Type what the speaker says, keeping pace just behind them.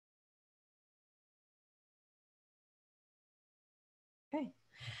Okay.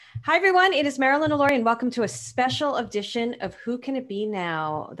 Hi, everyone. It is Marilyn Allori, and welcome to a special edition of Who Can It Be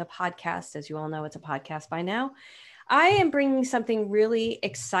Now, the podcast. As you all know, it's a podcast by now. I am bringing something really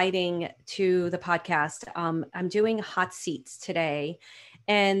exciting to the podcast. I'm doing hot seats today.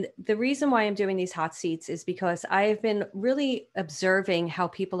 And the reason why I'm doing these hot seats is because I've been really observing how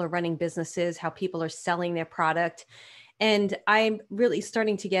people are running businesses, how people are selling their product. And I'm really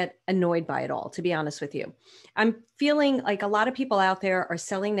starting to get annoyed by it all, to be honest with you. I'm feeling like a lot of people out there are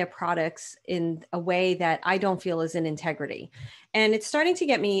selling their products in a way that I don't feel is in integrity. And it's starting to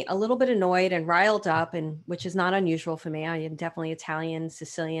get me a little bit annoyed and riled up, and which is not unusual for me. I am definitely Italian,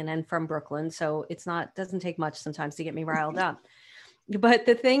 Sicilian, and from Brooklyn. So doesn't take much sometimes to get me riled up. But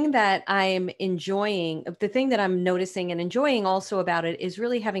the thing that I'm enjoying, the thing that I'm noticing and enjoying also about it is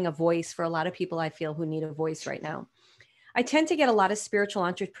really having a voice for a lot of people I feel who need a voice right now. I tend to get a lot of spiritual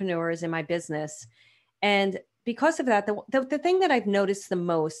entrepreneurs in my business. And because of that, the thing that I've noticed the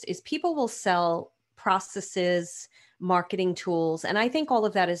most is people will sell processes, marketing tools. And I think all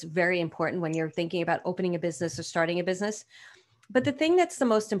of that is very important when you're thinking about opening a business or starting a business. But the thing that's the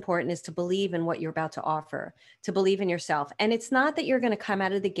most important is to believe in what you're about to offer, to believe in yourself. And it's not that you're going to come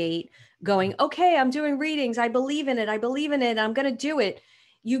out of the gate going, okay, I'm doing readings. I believe in it. I believe in it. I'm going to do it.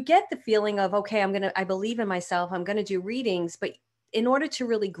 You get the feeling of, okay, I believe in myself. I'm going to do readings. But in order to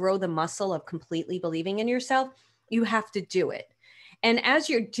really grow the muscle of completely believing in yourself, you have to do it. And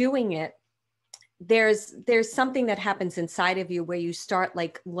as you're doing it, there's something that happens inside of you where you start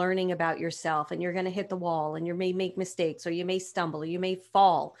like learning about yourself, and you're going to hit the wall, and you may make mistakes, or you may stumble, or you may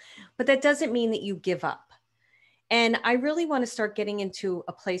fall, but that doesn't mean that you give up. And I really want to start getting into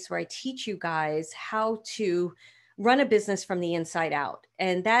a place where I teach you guys how to run a business from the inside out.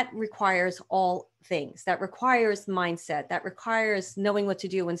 And that requires all things. That requires mindset. That requires knowing what to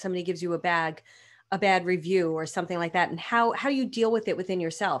do when somebody gives you a bad review or something like that, and how you deal with it within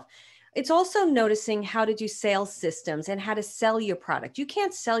yourself. It's also noticing how to do sales systems and how to sell your product. You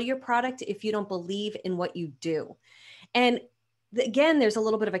can't sell your product if you don't believe in what you do. And again, there's a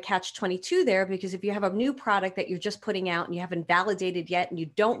little bit of a catch-22 there, because if you have a new product that you're just putting out and you haven't validated yet, and you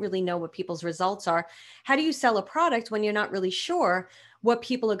don't really know what people's results are, how do you sell a product when you're not really sure what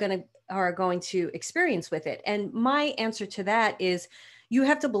people are going to experience with it? And my answer to that is, you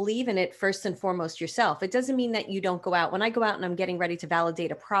have to believe in it first and foremost yourself. It doesn't mean that you don't go out. When I go out and I'm getting ready to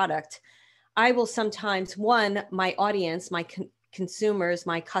validate a product, I will sometimes, my audience, my consumers,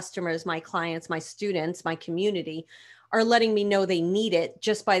 my customers, my clients, my students, my community are letting me know they need it.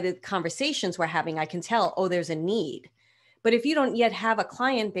 Just by the conversations we're having, I can tell, oh, there's a need. But if you don't yet have a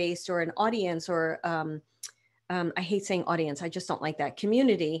client base or an audience, or I hate saying audience, I just don't like that,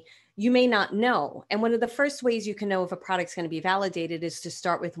 community, you may not know. And one of the first ways you can know if a product's going to be validated is to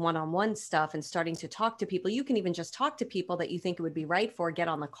start with one-on-one stuff and starting to talk to people. You can even just talk to people that you think it would be right for, get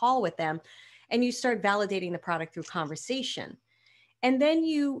on the call with them, and you start validating the product through conversation. And then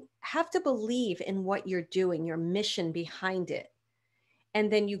you have to believe in what you're doing, your mission behind it.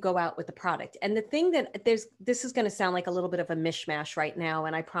 And then you go out with the product. And the thing that this is going to sound like a little bit of a mishmash right now,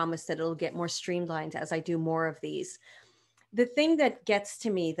 and I promise that it'll get more streamlined as I do more of these. The thing that gets to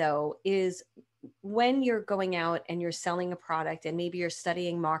me, though, is when you're going out and you're selling a product, and maybe you're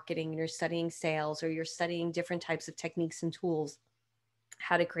studying marketing, and you're studying sales, or you're studying different types of techniques and tools,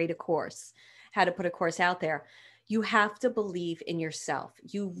 how to create a course, how to put a course out there, you have to believe in yourself.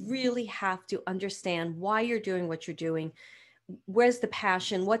 You really have to understand why you're doing what you're doing. Where's the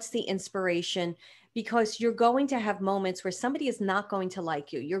passion? What's the inspiration? Because you're going to have moments where somebody is not going to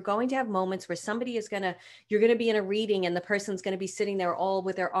like you. You're going to have moments where you're going to be in a reading, and the person's going to be sitting there all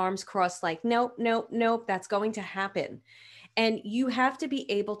with their arms crossed, like, nope, nope, nope, that's going to happen. And you have to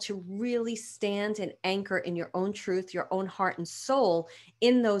be able to really stand and anchor in your own truth, your own heart and soul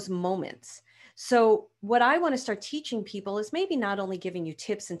in those moments. So what I want to start teaching people is maybe not only giving you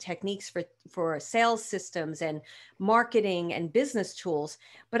tips and techniques for sales systems and marketing and business tools,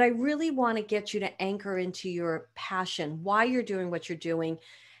 but I really want to get you to anchor into your passion, why you're doing what you're doing,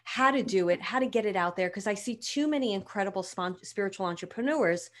 how to do it, how to get it out there. Because I see too many incredible spiritual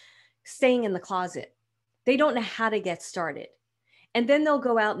entrepreneurs staying in the closet. They don't know how to get started. And then they'll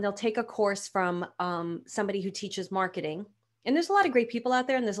go out and they'll take a course from somebody who teaches marketing. And there's a lot of great people out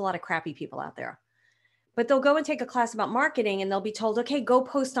there, and there's a lot of crappy people out there. But they'll go and take a class about marketing, and they'll be told, okay, go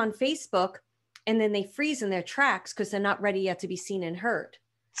post on Facebook. And then they freeze in their tracks because they're not ready yet to be seen and heard.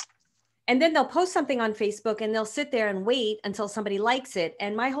 And then they'll post something on Facebook, and they'll sit there and wait until somebody likes it.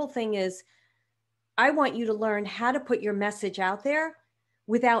 And my whole thing is, I want you to learn how to put your message out there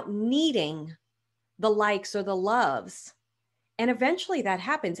without needing the likes or the loves. And eventually that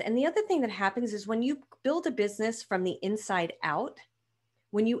happens. And the other thing that happens is when you build a business from the inside out,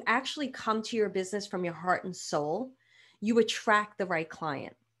 when you actually come to your business from your heart and soul, you attract the right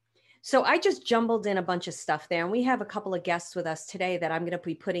client. So I just jumbled in a bunch of stuff there. And we have a couple of guests with us today that I'm going to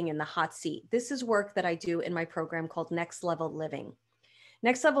be putting in the hot seat. This is work that I do in my program called Next Level Living.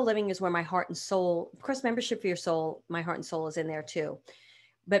 Next Level Living is where my heart and soul, of course, membership for your soul, my heart and soul is in there too.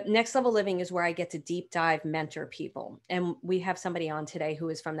 But Next Level Living is where I get to deep dive mentor people. And we have somebody on today who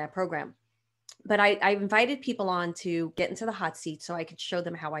is from that program. But I invited people on to get into the hot seat so I could show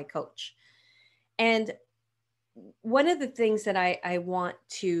them how I coach. And one of the things that I want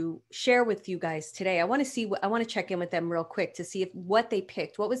to share with you guys today, I want to check in with them real quick to see if what they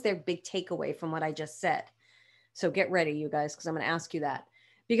picked, what was their big takeaway from what I just said. So get ready, you guys, because I'm going to ask you that.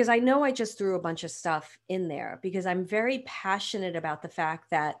 Because I know I just threw a bunch of stuff in there because I'm very passionate about the fact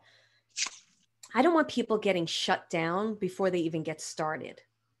that I don't want people getting shut down before they even get started.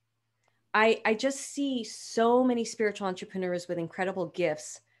 I just see so many spiritual entrepreneurs with incredible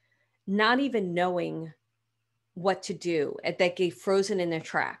gifts not even knowing what to do, that get frozen in their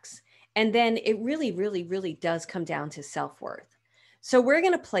tracks. And then it really, really, really does come down to self-worth. So we're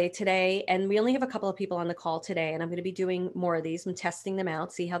going to play today, and we only have a couple of people on the call today, and I'm going to be doing more of these. I'm testing them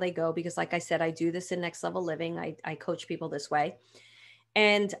out, see how they go, because like I said, I do this in Next Level Living. I coach people this way.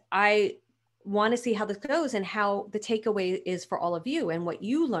 And I want to see how this goes and how the takeaway is for all of you and what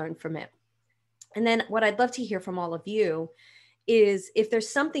you learn from it. And then what I'd love to hear from all of you is if there's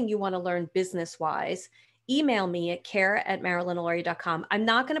something you want to learn business-wise, email me at care@marilynalauria.com. I'm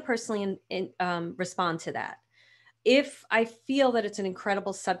not going to personally respond to that. If I feel that it's an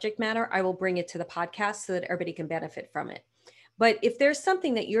incredible subject matter, I will bring it to the podcast so that everybody can benefit from it. But if there's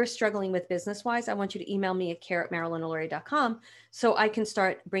something that you're struggling with business-wise, I want you to email me at care@marilynalauria.com so I can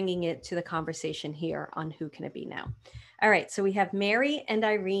start bringing it to the conversation here on Who Can It Be Now. All right, so we have Mary and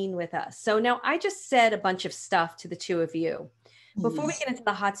Irene with us. So now I just said a bunch of stuff to the two of you. Before we get into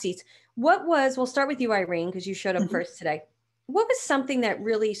the hot seats, we'll start with you, Irene, because you showed up first today. What was something that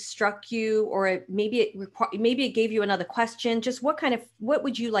really struck you, or maybe it gave you another question? Just what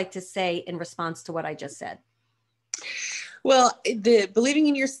would you like to say in response to what I just said? Well, the believing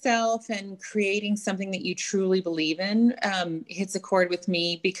in yourself and creating something that you truly believe in hits a chord with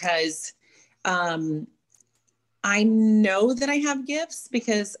me because I know that I have gifts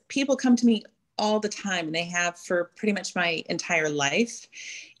because people come to me all the time, and they have for pretty much my entire life.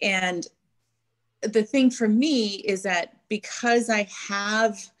 And the thing for me is that because I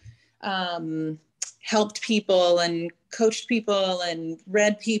have helped people and coached people and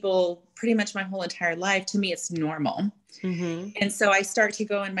read people pretty much my whole entire life, to me, it's normal. Mm-hmm. And so I start to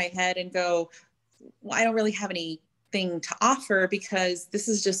go in my head and go, well, I don't really have anything to offer because this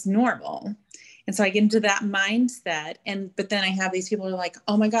is just normal. And so I get into that mindset. But then I have these people who are like,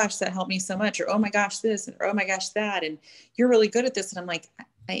 oh my gosh, that helped me so much. Or, oh my gosh, this, or oh my gosh, that. And you're really good at this. And I'm like,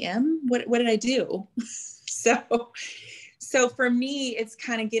 I am? What did I do? So for me, it's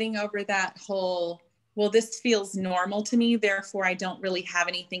kind of getting over that whole, well, this feels normal to me. Therefore, I don't really have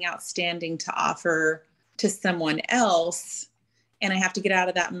anything outstanding to offer to someone else. And I have to get out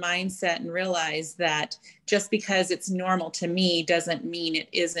of that mindset and realize that just because it's normal to me doesn't mean it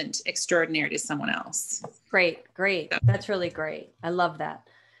isn't extraordinary to someone else. Great. That's really great. I love that.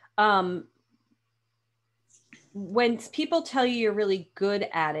 When people tell you you're really good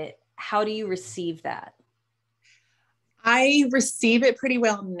at it, how do you receive that? I receive it pretty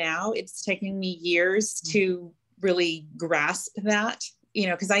well now. It's taken me years to really grasp that,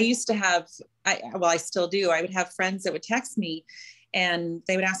 because I used to have, I still do. I would have friends that would text me and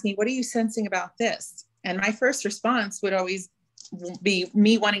they would ask me, what are you sensing about this? And my first response would always be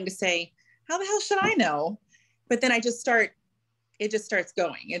me wanting to say, how the hell should I know? But then it just starts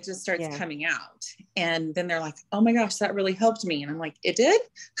going. It just starts coming out. And then they're like, oh my gosh, that really helped me. And I'm like, it did?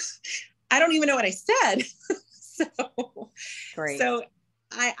 I don't even know what I said. Great. So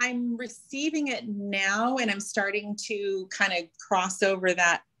I'm receiving it now, and I'm starting to kind of cross over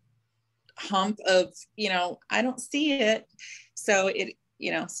that hump of, I don't see it. So it,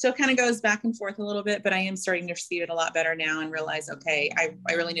 still kind of goes back and forth a little bit, but I am starting to receive it a lot better now and realize, okay,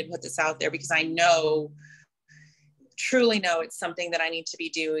 I really need to put this out there because I truly know it's something that I need to be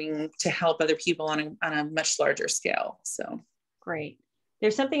doing to help other people on a much larger scale. So great.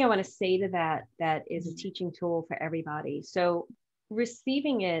 There's something I want to say to that is a teaching tool for everybody. So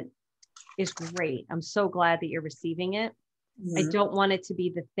receiving it is great. I'm so glad that you're receiving it. Mm-hmm. I don't want it to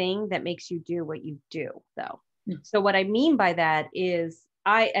be the thing that makes you do what you do, though. Mm-hmm. So what I mean by that is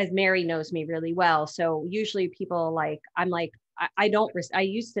as Mary knows me really well. So usually people I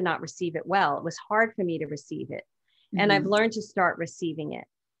used to not receive it well. It was hard for me to receive it. Mm-hmm. And I've learned to start receiving it.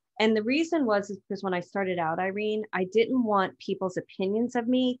 And the reason is because when I started out, Irene, I didn't want people's opinions of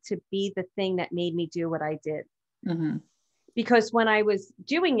me to be the thing that made me do what I did. Mm-hmm. Because when I was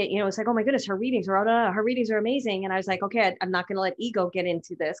doing it, it's like, oh my goodness, her readings are amazing. And I was like, okay, I'm not going to let ego get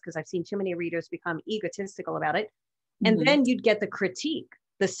into this because I've seen too many readers become egotistical about it. And Mm-hmm. then you'd get the critique,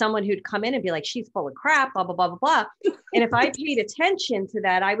 someone who'd come in and be like, she's full of crap, blah, blah, blah, blah, blah. And if I paid attention to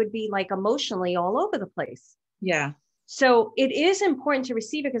that, I would be like emotionally all over the place. Yeah. So it is important to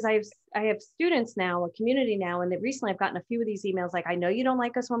receive it because I have students now, a community now, and that recently I've gotten a few of these emails like, I know you don't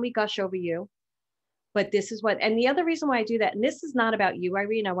like us when we gush over you, but this is and the other reason why I do that, and this is not about you,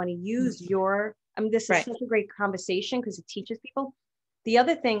 Irene, I want to use this is such a great conversation because it teaches people. The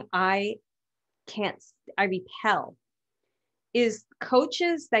other thing I repel is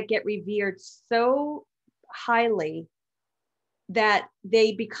coaches that get revered so highly that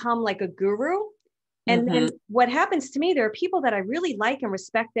they become like a guru. And then what happens to me, there are people that I really like and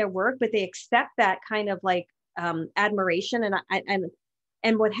respect their work, but they accept that kind of like admiration.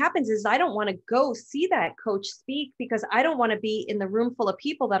 And what happens is I don't want to go see that coach speak because I don't want to be in the room full of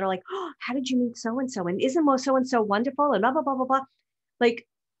people that are like, oh, how did you meet so-and-so? And isn't so-and-so wonderful? And blah, blah, blah, blah, blah. Like,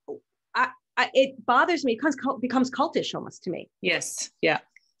 it bothers me. It becomes cultish almost to me. Yes. Yeah.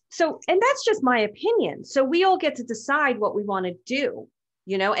 So, and that's just my opinion. So we all get to decide what we want to do,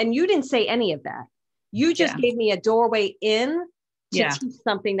 and you didn't say any of that. You just gave me a doorway in to teach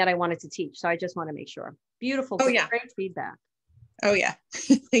something that I wanted to teach. So I just want to make sure. Beautiful. Oh, yeah. Great feedback. Oh, yeah.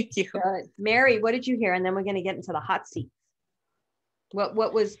 Thank you. Good. Mary, what did you hear? And then we're going to get into the hot seat.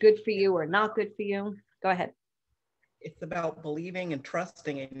 What was good for you or not good for you? Go ahead. It's about believing and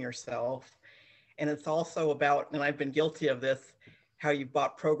trusting in yourself. And it's also about, and I've been guilty of this, how you've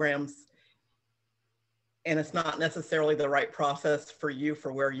bought programs and it's not necessarily the right process for you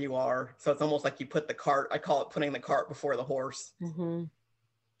for where you are. So it's almost like you put the cart, I call it putting the cart before the horse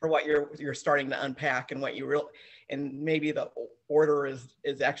for what you're starting to unpack and what you and maybe the order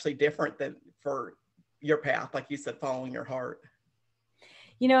is actually different than for your path, like you said, following your heart.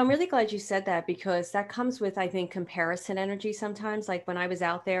 I'm really glad you said that because that comes with, I think, comparison energy sometimes. Like when I was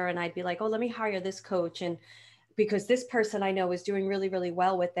out there and I'd be like, oh, let me hire this coach. And because this person I know is doing really, really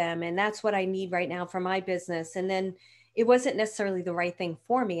well with them. And that's what I need right now for my business. And then it wasn't necessarily the right thing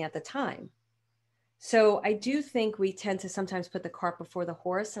for me at the time. So I do think we tend to sometimes put the cart before the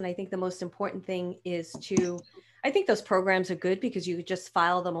horse. And I think the most important thing is I think those programs are good because you just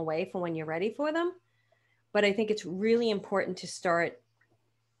file them away for when you're ready for them. But I think it's really important to start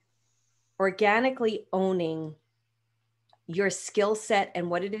organically owning your skill set and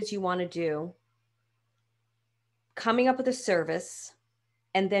what it is you want to do, coming up with a service,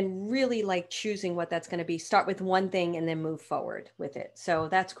 and then really like choosing what that's going to be. Start with one thing and then move forward with it. So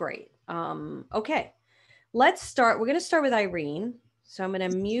that's great. Okay, let's start. We're going to start with Irene. So I'm going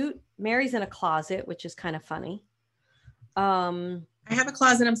to mute. Mary's in a closet, which is kind of funny. I have a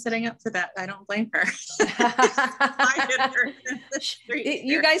closet. I'm setting up for that. I don't blame her.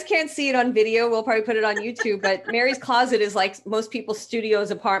 You guys can't see it on video. We'll probably put it on YouTube, but Mary's closet is like most people's studio's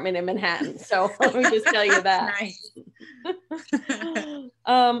apartment in Manhattan. So let me just tell you that. Nice.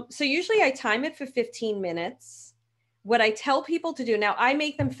 So usually I time it for 15 minutes. What I tell people to do now, I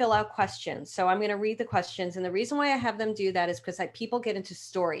make them fill out questions. So I'm going to read the questions. And the reason why I have them do that is because people get into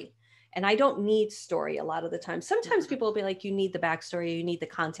story. And I don't need story a lot of the time. Sometimes people will be like, you need the backstory, you need the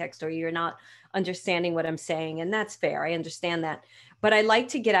context, or you're not understanding what I'm saying. And that's fair. I understand that. But I like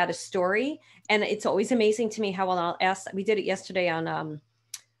to get out a story. And it's always amazing to me how well I'll ask. We did it yesterday on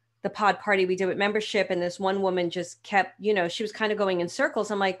the pod party we did with membership. And this one woman just kept, she was kind of going in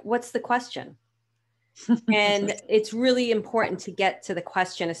circles. I'm like, what's the question? And it's really important to get to the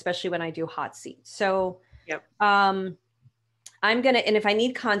question, especially when I do hot seats. So, I'm going to, and if I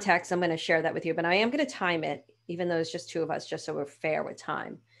need context, I'm going to share that with you, but I am going to time it, even though it's just two of us, just so we're fair with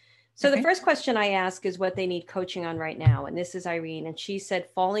time. So the first question I ask is what they need coaching on right now. And this is Irene. And she said,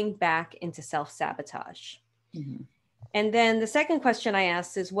 falling back into self-sabotage. And then the second question I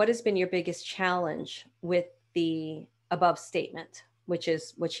asked is, what has been your biggest challenge with the above statement, which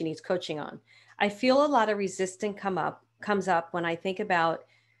is what she needs coaching on? I feel a lot of resistance comes up when I think about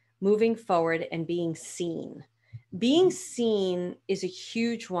moving forward and being seen. Being seen is a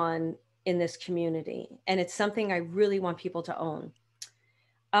huge one in this community, and it's something I really want people to own.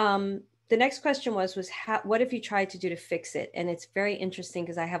 The next question was what have you tried to do to fix it? And it's very interesting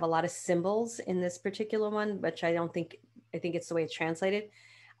because I have a lot of symbols in this particular one, which I think it's the way it's translated.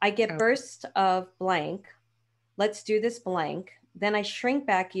 I get bursts of blank. Let's do this blank. Then I shrink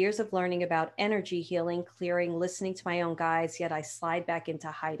back years of learning about energy healing, clearing, listening to my own guides, yet I slide back into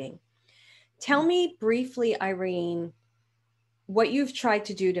hiding. Tell me briefly, Irene, what you've tried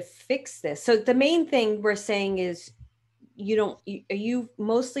to do to fix this. So the main thing we're saying is are you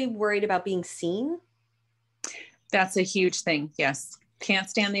mostly worried about being seen? That's a huge thing. Yes. Can't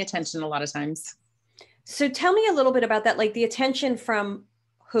stand the attention a lot of times. So tell me a little bit about that, like the attention from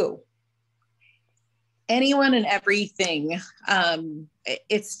who? Anyone and everything.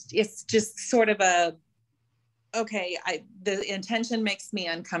 It's just sort of the intention makes me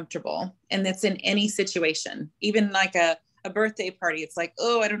uncomfortable, and that's in any situation, even like a birthday party. It's like,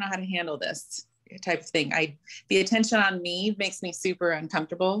 oh, I don't know how to handle this type of thing. The attention on me makes me super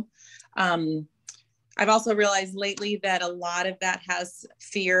uncomfortable. I've also realized lately that a lot of that has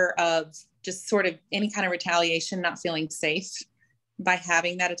fear of just sort of any kind of retaliation, not feeling safe by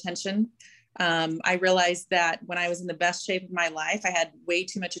having that attention. I realized that when I was in the best shape of my life, I had way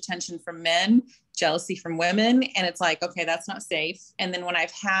too much attention from men, jealousy from women. And it's like, okay, that's not safe. And then when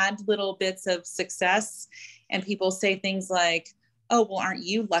I've had little bits of success and people say things like, oh, well, aren't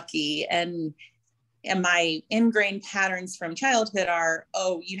you lucky? And my ingrained patterns from childhood are,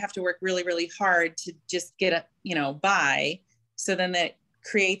 oh, you have to work really, really hard to just get by. So then that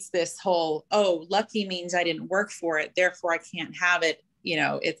creates this whole, oh, lucky means I didn't work for it, therefore I can't have it.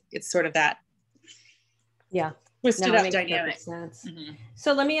 It's sort of that. Yeah. Twisted up dynamic. Mm-hmm.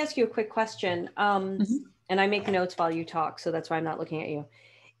 So let me ask you a quick question. And I make notes while you talk, so that's why I'm not looking at you.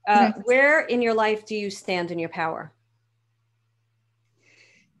 Okay. Where in your life do you stand in your power?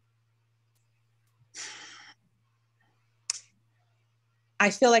 I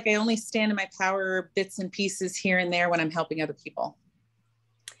feel like I only stand in my power bits and pieces here and there when I'm helping other people.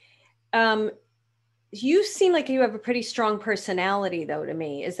 You seem like you have a pretty strong personality, though, to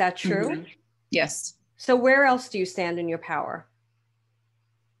me. Is that true? Mm-hmm. Yes. So where else do you stand in your power?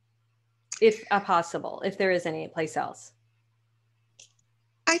 If possible, if there is any place else.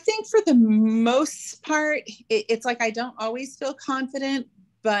 I think for the most part, it's like I don't always feel confident,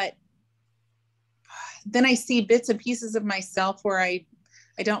 but then I see bits and pieces of myself where I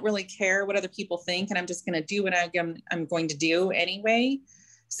don't really care what other people think, and I'm just going to do what I'm going to do anyway.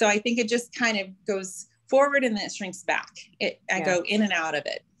 So I think it just kind of goes forward and then it shrinks back. I go in and out of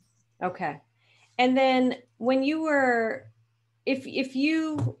it. Okay. And then when you were, if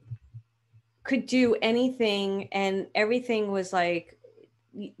you could do anything and everything was like,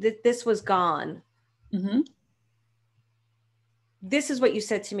 this was gone. Mm-hmm. This is what you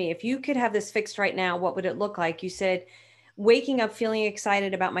said to me. If you could have this fixed right now, what would it look like? You said, waking up feeling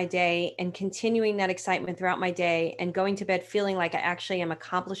excited about my day and continuing that excitement throughout my day and going to bed feeling like I actually am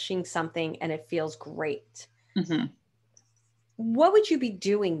accomplishing something and it feels great. Mm-hmm. What would you be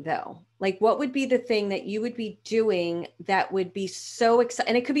doing though? Like, what would be the thing that you would be doing that would be so exciting?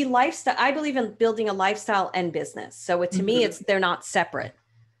 And it could be lifestyle. I believe in building a lifestyle and business. So to me, they're not separate,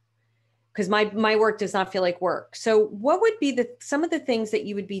 because my work does not feel like work. So what would be some of the things that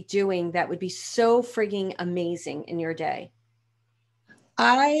you would be doing that would be so frigging amazing in your day?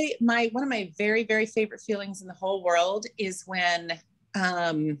 One of my very, very favorite feelings in the whole world is when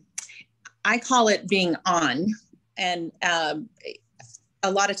I call it being on. And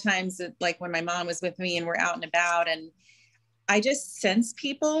a lot of times, like when my mom was with me and we're out and about, and I just sense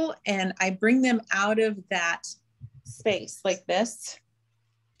people and I bring them out of that space like this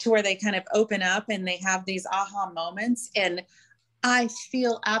to where they kind of open up and they have these aha moments. And I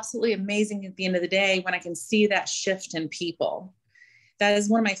feel absolutely amazing at the end of the day when I can see that shift in people. That is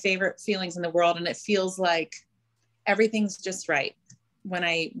one of my favorite feelings in the world. And it feels like everything's just right when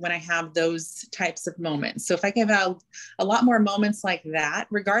I have those types of moments. So if I can have a lot more moments like that,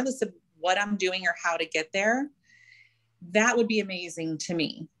 regardless of what I'm doing or how to get there, that would be amazing to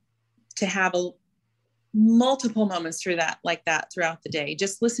me, to have multiple moments like that throughout the day,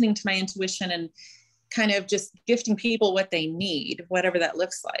 just listening to my intuition and kind of just gifting people what they need, whatever that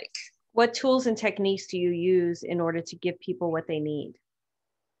looks like. What tools and techniques do you use in order to give people what they need?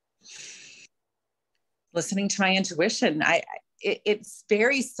 Listening to my intuition. It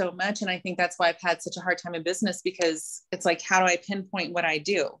varies so much. And I think that's why I've had such a hard time in business, because it's like, how do I pinpoint what I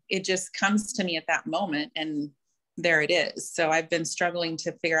do? It just comes to me at that moment and there it is. So I've been struggling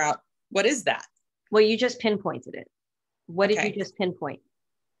to figure out, what is that? Well, you just pinpointed it. What did you just pinpoint?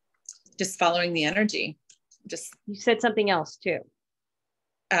 Just following the energy. You said something else too.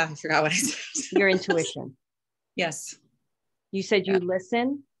 I forgot what I said. Your intuition. Yes. You said you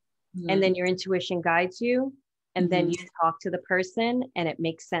listen, and then your intuition guides you, and then you talk to the person and it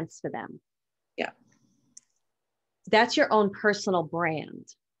makes sense for them. Yeah. That's your own personal brand.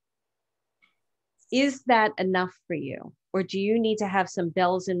 Is that enough for you? Or do you need to have some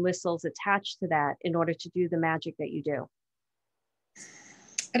bells and whistles attached to that in order to do the magic that you do?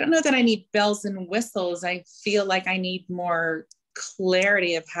 I don't know that I need bells and whistles. I feel like I need more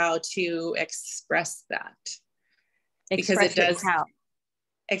clarity of how to express that. Because it does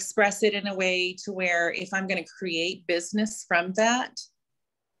express it in a way to where if I'm going to create business from that,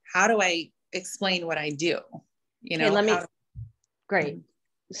 how do I explain what I do? You know, okay, great.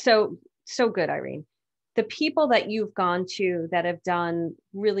 So good, Irene. The people that you've gone to that have done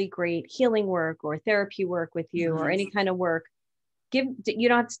really great healing work or therapy work with you or any kind of work,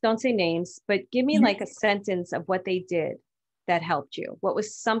 don't say names, but give me like a sentence of what they did that helped you. What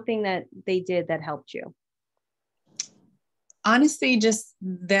was something that they did that helped you? Honestly, just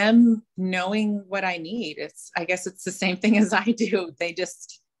them knowing what I need. I guess it's the same thing as I do.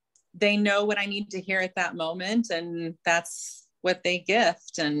 They know what I need to hear at that moment, and that's what they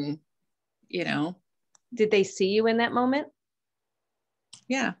gift. And, you know. Did they see you in that moment?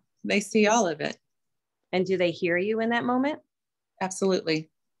 Yeah, they see all of it. And do they hear you in that moment?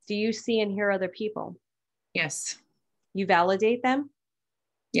 Absolutely. Do you see and hear other people? Yes. You validate them?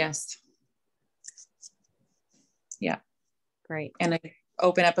 Yes. Yeah. Great. And I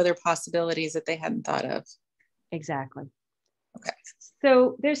open up other possibilities that they hadn't thought of. Exactly. Okay.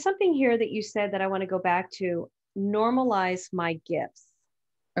 So there's something here that you said that I want to go back to. Normalize my gifts.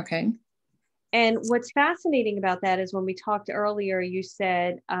 Okay. And what's fascinating about that is when we talked earlier, you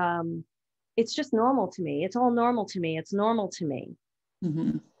said, it's just normal to me. It's all normal to me. It's normal to me.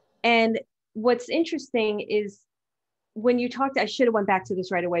 Mm-hmm. And what's interesting is when you talked, I should have went back to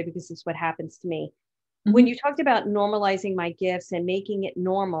this right away because it's what happens to me. Mm-hmm. When you talked about normalizing my gifts and making it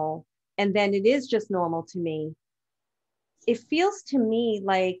normal, and then it is just normal to me, it feels to me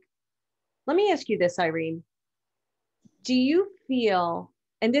like, let me ask you this, Irene. Do you feel,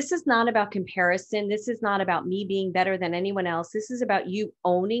 and this is not about comparison, this is not about me being better than anyone else, this is about you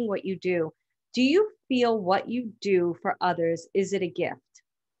owning what you do. Do you feel what you do for others, is it a gift?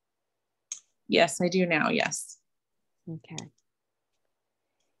 Yes, I do now. Yes. Okay.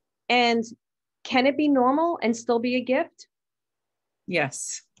 And can it be normal and still be a gift?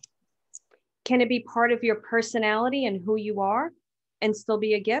 Yes. Can it be part of your personality and who you are and still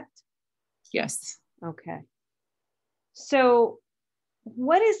be a gift? Yes. Okay. So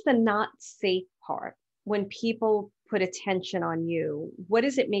what is the not safe part when people put attention on you? What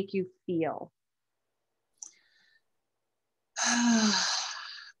does it make you feel?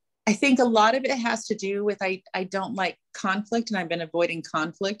 I think a lot of it has to do with I don't like conflict, and I've been avoiding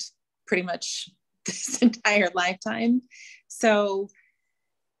conflict pretty much this entire lifetime. So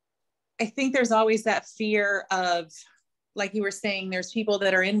I think there's always that fear of, like you were saying, there's people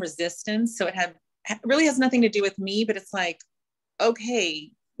that are in resistance. So it really has nothing to do with me, but it's like,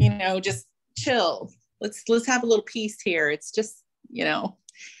 okay, you know, just chill. Let's have a little peace here. It's just, you know,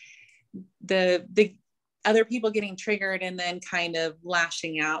 the other people getting triggered and then kind of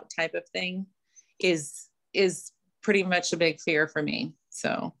lashing out type of thing is pretty much a big fear for me.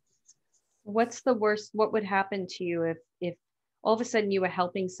 So what's the worst? What would happen to you if all of a sudden you were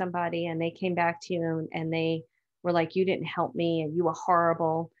helping somebody and they came back to you and they were like, you didn't help me and you were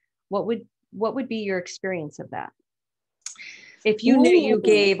horrible? What would be your experience of that? If you knew you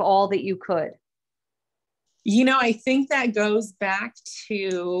gave all that you could? You know, I think that goes back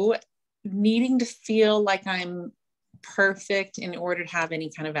to needing to feel like I'm perfect in order to have any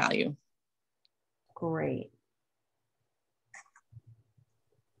kind of value. Great.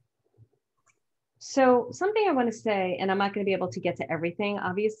 So something I want to say, and I'm not going to be able to get to everything,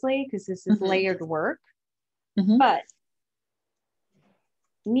 obviously, because this is layered work, but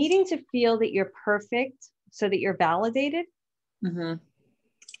needing to feel that you're perfect so that you're validated.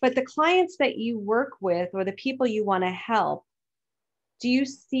 But the clients that you work with or the people you want to help, do you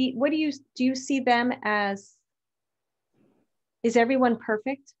see them as, is everyone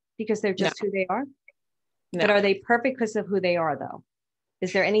perfect because they're just who they are? No. But are they perfect because of who they are, though?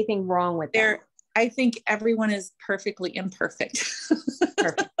 Is there anything wrong with them? I think everyone is perfectly imperfect.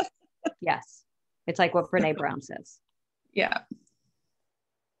 Perfect. Yes. It's like what Brene Brown says. Yeah.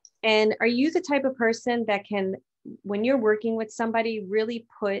 And are you the type of person that can, when you're working with somebody, really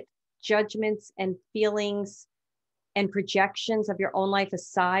put judgments and feelings and projections of your own life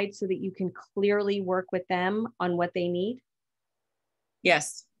aside so that you can clearly work with them on what they need?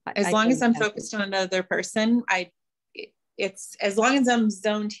 Yes. As long as I'm focused on another person, it's as long as I'm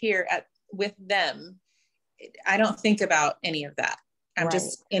zoned here with them, I don't think about any of that. I'm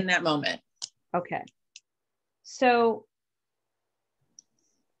just in that moment. Okay. So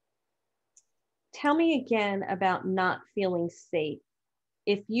tell me again about not feeling safe.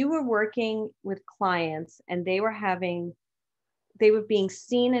 If you were working with clients and they were being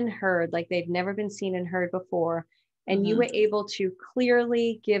seen and heard like they've never been seen and heard before, and you were able to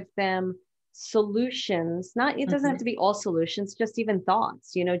clearly give them solutions, not, it doesn't have to be all solutions, just even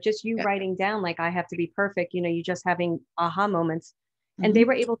thoughts, just you Yeah. writing down, like, I have to be perfect, you just having aha moments, and they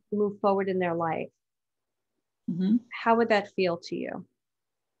were able to move forward in their life. How would that feel to you?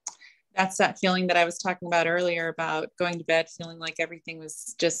 That's that feeling that I was talking about earlier, about going to bed feeling like everything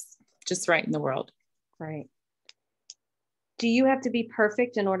was just right in the world. Right. Do you have to be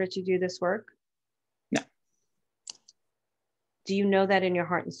perfect in order to do this work? No. Do you know that in your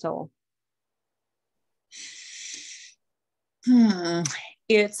heart and soul?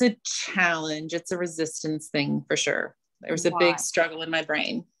 It's a challenge. It's a resistance thing for sure. There was a big struggle in my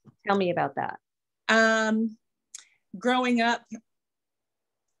brain. Tell me about that. Growing up,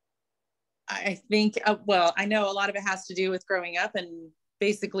 I think, well, I know a lot of it has to do with growing up and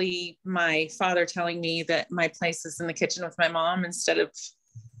basically my father telling me that my place is in the kitchen with my mom instead of,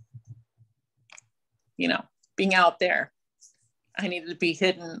 being out there. I needed to be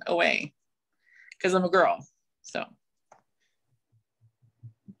hidden away because I'm a girl. So.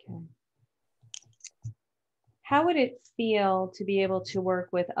 Okay. How would it feel to be able to work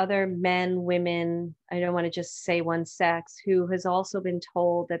with other men, women, I don't want to just say one sex, who has also been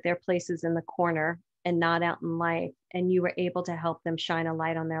told that their place is in the corner and not out in life, and you were able to help them shine a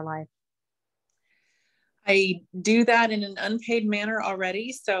light on their life? I do that in an unpaid manner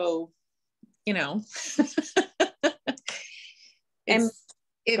already. So, it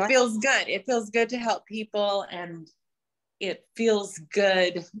feels good. It feels good to help people, and it feels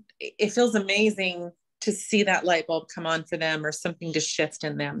good. It feels amazing to see that light bulb come on for them or something to shift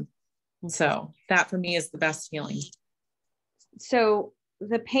in them. So that for me is the best feeling. So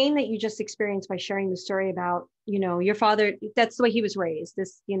the pain that you just experienced by sharing the story about, your father, that's the way he was raised,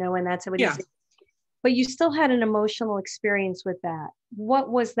 and that's what he's, but you still had an emotional experience with that.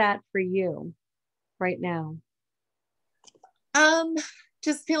 What was that for you right now?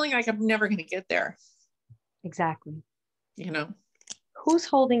 Just feeling like I'm never going to get there. Exactly. Who's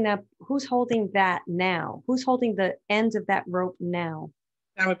holding that? Who's holding that now? Who's holding the ends of that rope now?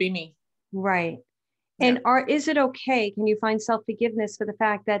 That would be me. Right. Yeah. And is it okay? Can you find self-forgiveness for the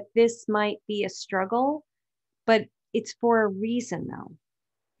fact that this might be a struggle, but it's for a reason though?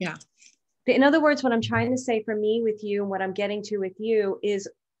 Yeah. In other words, what I'm trying to say for me with you and what I'm getting to with you is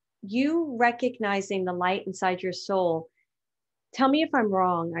you recognizing the light inside your soul. Tell me if I'm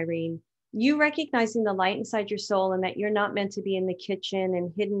wrong, Irene. You recognizing the light inside your soul and that you're not meant to be in the kitchen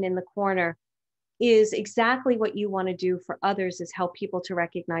and hidden in the corner is exactly what you want to do for others, is help people to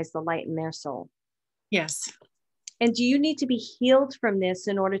recognize the light in their soul. Yes. And do you need to be healed from this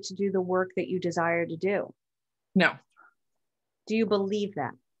in order to do the work that you desire to do? No. Do you believe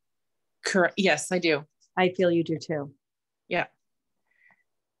that? Correct. Yes, I do. I feel you do too. Yeah.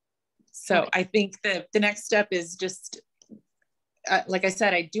 So I think that the next step is just, like I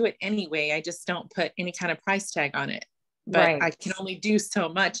said, I do it anyway. I just don't put any kind of price tag on it. But I can only do so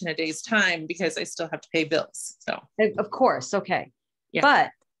much in a day's time because I still have to pay bills. So of course. Okay. Yeah.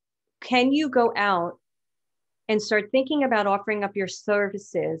 But can you go out and start thinking about offering up your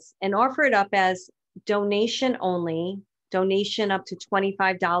services and offer it up as donation only, donation up to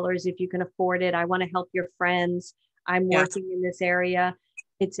 $25 if you can afford it. I want to help your friends. I'm working in this area.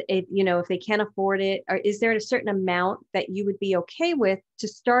 If they can't afford it, or is there a certain amount that you would be okay with to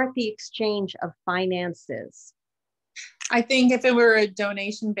start the exchange of finances? I think if it were a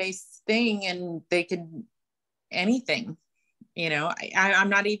donation-based thing and they could anything, I'm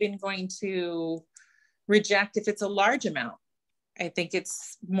not even going to reject if it's a large amount. I think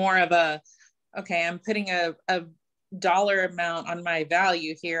it's more of okay, I'm putting a dollar amount on my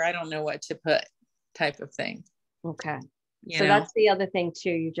value here. I don't know what to put type of thing. Okay. So that's the other thing too.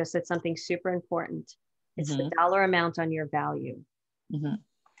 You just said something super important. It's the dollar amount on your value. Mm-hmm.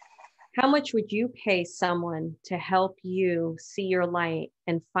 How much would you pay someone to help you see your light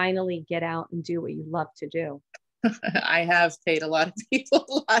and finally get out and do what you love to do? I have paid a lot of people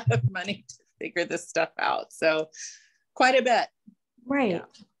a lot of money to figure this stuff out. So quite a bit. Right. Yeah.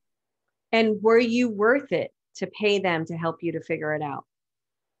 And were you worth it to pay them to help you to figure it out?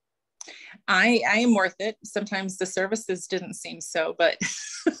 I am worth it. Sometimes the services didn't seem so, but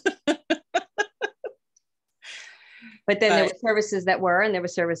there were services that were, and there were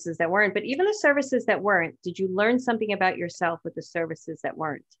services that weren't. But even the services that weren't, did you learn something about yourself with the services that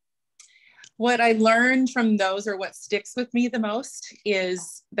weren't? What I learned from those, or what sticks with me the most,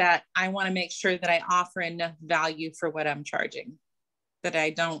 is that I want to make sure that I offer enough value for what I'm charging, that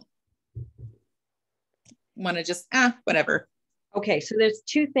I don't want to just, whatever. Okay. So there's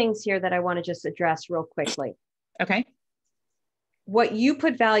two things here that I want to just address real quickly. Okay. What you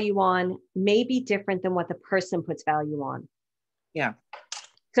put value on may be different than what the person puts value on. Yeah.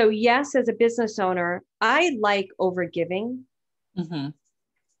 So yes, as a business owner, I like overgiving. Mm-hmm.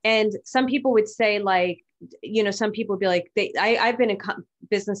 And some people would say like, some people would be like, I've been in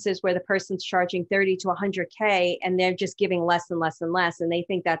businesses where the person's charging 30 to 100K and they're just giving less and less and less. And they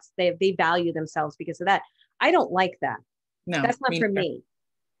think they value themselves because of that. I don't like that. No, that's not for me.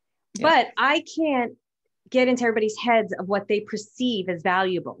 Yeah. But I can't get into everybody's heads of what they perceive as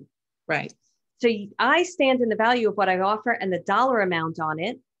valuable. Right. So I stand in the value of what I offer and the dollar amount on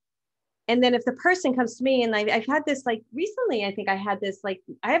it. And then if the person comes to me, and I've had this like recently, I think I had this like,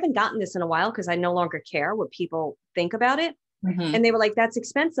 I haven't gotten this in a while because I no longer care what people think about it. Mm-hmm. And they were like, that's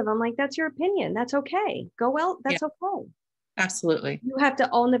expensive. I'm like, that's your opinion. That's okay. Go well. That's okay. Absolutely. You have to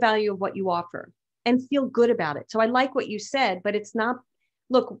own the value of what you offer and feel good about it. So I like what you said, but it's not,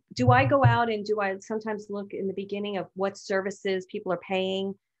 look, do I go out and do I sometimes look in the beginning of what services people are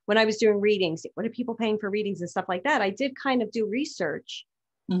paying? When I was doing readings, what are people paying for readings and stuff like that? I did kind of do research.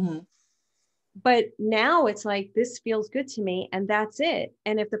 Mm-hmm. But now it's like, this feels good to me and that's it.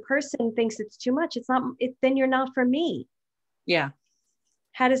 And if the person thinks it's too much, then you're not for me. Yeah.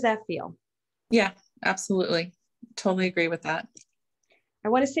 How does that feel? Yeah, absolutely. Totally agree with that. I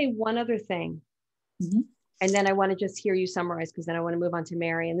want to say one other thing. Mm-hmm. And then I want to just hear you summarize, because then I want to move on to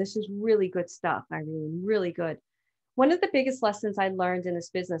Mary. And this is really good stuff, Irene, really good. One of the biggest lessons I learned in this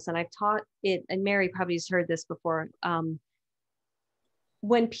business, and I've taught it, and Mary probably has heard this before,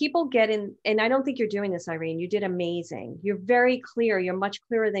 when people get in, and I don't think you're doing this, Irene, you did amazing. You're very clear. You're much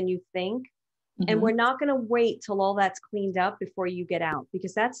clearer than you think. Mm-hmm. And we're not going to wait till all that's cleaned up before you get out,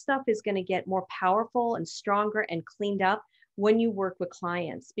 because that stuff is going to get more powerful and stronger and cleaned up when you work with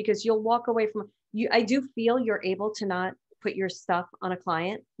clients, because you'll walk away from you. I do feel you're able to not put your stuff on a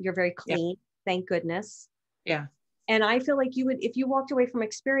client. You're very clean. Yeah. Thank goodness. Yeah. And I feel like you would, if you walked away from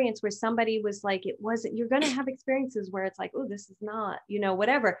experience where somebody was like, it wasn't, you're going to have experiences where it's like, oh, this is not,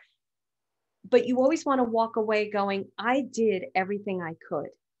 whatever. But you always want to walk away going, I did everything I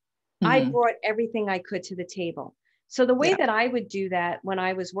could. Mm-hmm. I brought everything I could to the table. So the way that I would do that when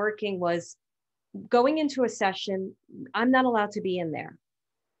I was working was going into a session, I'm not allowed to be in there.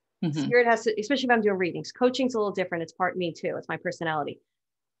 Mm-hmm. Spirit has to, especially if I'm doing readings. Coaching's a little different. It's part me too. It's my personality.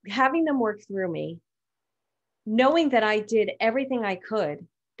 Having them work through me, knowing that I did everything I could,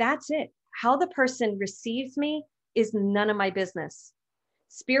 that's it. How the person receives me is none of my business.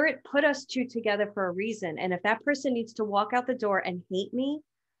 Spirit put us two together for a reason. And if that person needs to walk out the door and hate me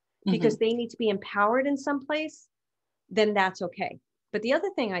because they need to be empowered in some place, then that's okay. But the other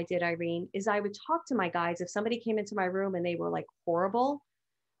thing I did, Irene, is I would talk to my guides. If somebody came into my room and they were like horrible,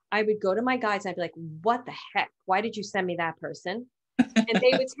 I would go to my guides and I'd be like, what the heck? Why did you send me that person? And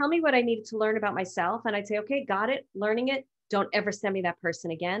they would tell me what I needed to learn about myself. And I'd say, okay, got it, learning it. Don't ever send me that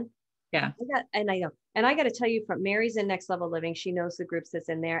person again. Yeah. And I got to tell you, from Mary's in Next Level Living, she knows the groups that's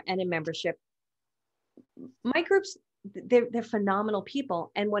in there and in membership. My groups, they're phenomenal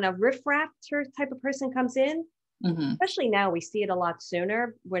people. And when a riffraff type of person comes in, especially now, we see it a lot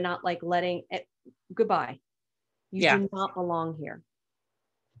sooner. We're not like letting it, goodbye. You do not belong here.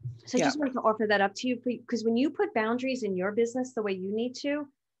 So I just wanted to offer that up to you, because when you put boundaries in your business the way you need to,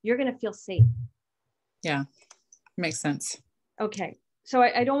 you're going to feel safe. Yeah, makes sense. Okay. So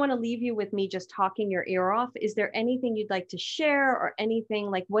I don't want to leave you with me just talking your ear off. Is there anything you'd like to share, or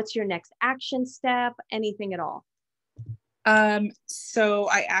anything like what's your next action step, anything at all? So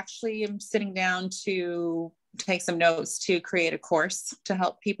I actually am sitting down to take some notes to create a course to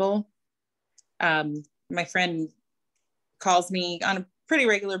help people. My friend calls me on a pretty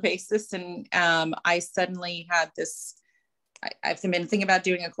regular basis. And I suddenly had this, I've been thinking about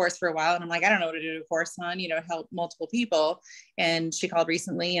doing a course for a while, and I'm like, I don't know what to do a course on, help multiple people. And she called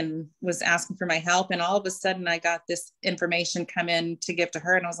recently and was asking for my help. And all of a sudden I got this information come in to give to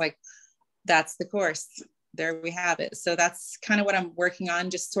her. And I was like, that's the course. There we have it. So that's kind of what I'm working on,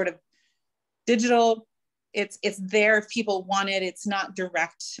 just sort of digital. It's there if people want it. It's not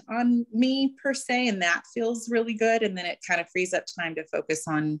direct on me per se. And that feels really good. And then it kind of frees up time to focus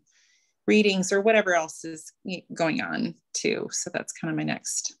on readings or whatever else is going on too. So that's kind of my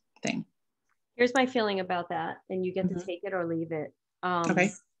next thing. Here's my feeling about that. And you get to take it or leave it.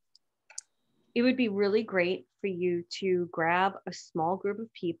 Okay. It would be really great for you to grab a small group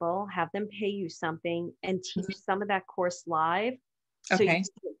of people, have them pay you something, and teach some of that course live. So you can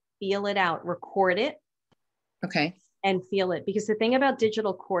feel it out, record it. Okay. And feel it. Because the thing about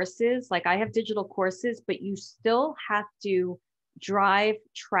digital courses, like I have digital courses, but you still have to drive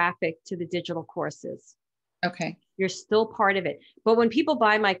traffic to the digital courses. Okay. You're still part of it. But when people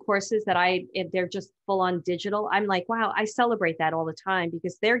buy my courses if they're just full on digital, I'm like, wow, I celebrate that all the time,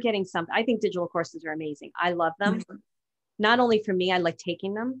 because they're getting something. I think digital courses are amazing. I love them. not only for me, I like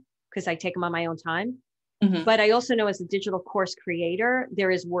taking them because I take them on my own time. Mhm. But I also know as a digital course creator,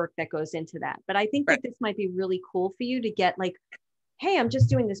 there is work that goes into that. But I think Right. that this might be really cool for you to get like, hey, I'm just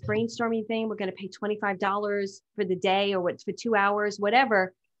doing this brainstorming thing. We're going to pay $25 for the day or what for 2 hours,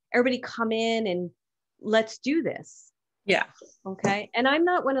 whatever. Everybody come in and let's do this. Yeah. Okay. And I'm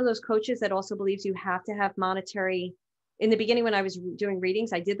not one of those coaches that also believes you have to have monetary. In the beginning, when I was doing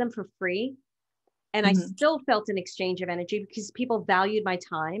readings, I did them for free. And I Mhm. still felt an exchange of energy because people valued my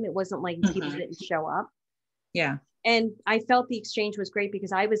time. It wasn't like people Mhm. didn't show up. Yeah. And I felt the exchange was great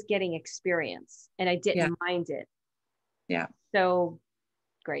because I was getting experience and I didn't Yeah. mind it. Yeah. So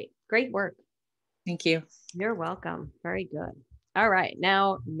great work. Thank you. You're welcome. Very good. All right.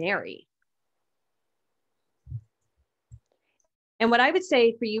 Now, Mary. And what I would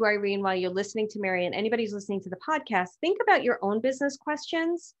say for you, Irene, while you're listening to Mary and anybody's listening to the podcast, think about your own business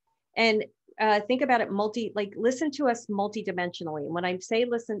questions and think about it listen to us multidimensionally. And when I say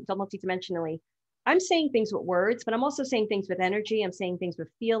listen to multidimensionally, I'm saying things with words, but I'm also saying things with energy. I'm saying things with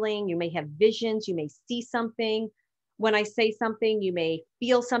feeling. You may have visions. You may see something. When I say something, you may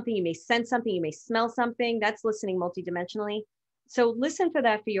feel something. You may sense something. You may smell something. That's listening multidimensionally. So listen for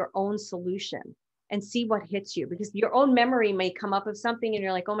that for your own solution and see what hits you, because your own memory may come up of something and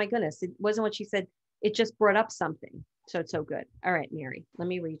you're like, oh my goodness, it wasn't what she said. It just brought up something. So it's so good. All right, Mary, let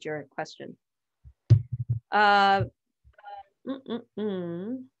me read your question.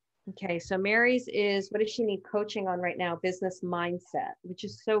 Okay, so Mary's is, what does she need coaching on right now? Business mindset, which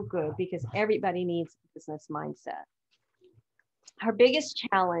is so good because everybody needs business mindset. Her biggest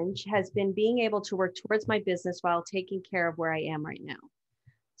challenge has been being able to work towards my business while taking care of where I am right now.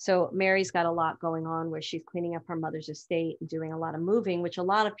 So Mary's got a lot going on where she's cleaning up her mother's estate and doing a lot of moving, which a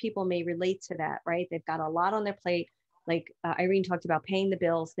lot of people may relate to that, right? They've got a lot on their plate. Like Irene talked about paying the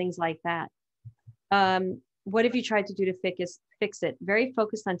bills, things like that. What have you tried to do to fix it? Very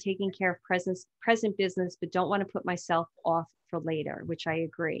focused on taking care of present business, but don't want to put myself off for later, which I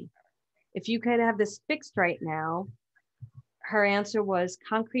agree. If you could have this fixed right now, her answer was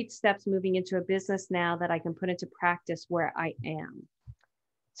concrete steps moving into a business now that I can put into practice where I am.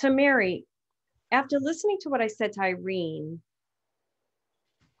 So Mary, after listening to what I said to Irene,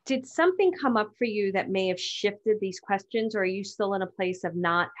 did something come up for you that may have shifted these questions, or are you still in a place of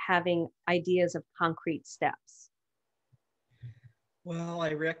not having ideas of concrete steps? Well,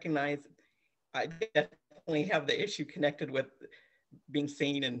 I recognize I definitely have the issue connected with being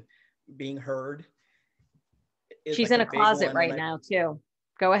seen and being heard. She's in a closet right now too.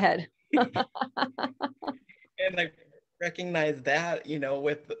 Go ahead. And I recognize that,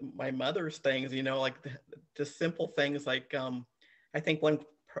 with my mother's things, like just simple things like, I think one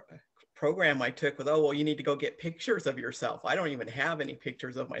program I took was, oh, well, you need to go get pictures of yourself. I don't even have any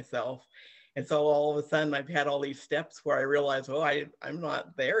pictures of myself. And so all of a sudden I've had all these steps where I realized, oh, I'm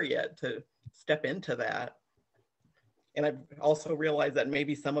not there yet to step into that. And I've also realized that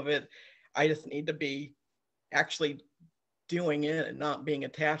maybe some of it, I just need to be actually doing it and not being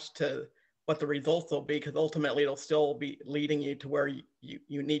attached to what the results will be, because ultimately it'll still be leading you to where you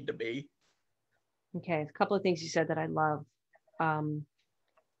need to be. Okay, a couple of things you said that I love. I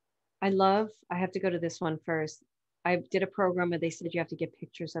have to go to this one first. I did a program where they said you have to get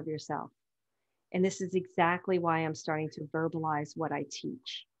pictures of yourself. And this is exactly why I'm starting to verbalize what I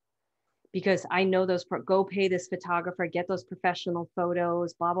teach. Because I know go pay this photographer, get those professional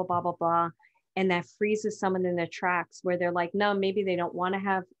photos, blah, blah, blah, blah, blah. And that freezes someone in their tracks where they're like, no, maybe they don't want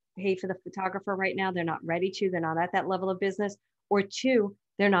to pay for the photographer right now. They're not ready to, they're not at that level of business. Or two,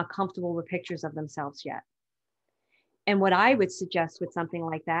 they're not comfortable with pictures of themselves yet. And what I would suggest with something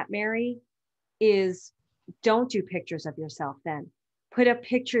like that, Mary, is don't do pictures of yourself then. Put up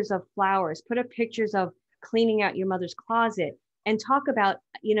pictures of flowers, put up pictures of cleaning out your mother's closet, and talk about,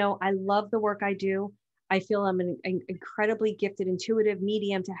 I love the work I do. I feel I'm an incredibly gifted, intuitive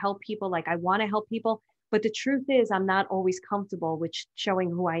medium to help people. Like I want to help people. But the truth is I'm not always comfortable with showing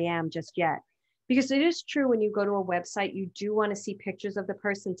who I am just yet. Because it is true when you go to a website, you do want to see pictures of the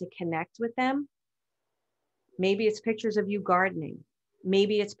person to connect with them. Maybe it's pictures of you gardening.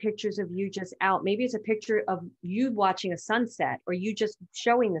 Maybe it's pictures of you just out. Maybe it's a picture of you watching a sunset or you just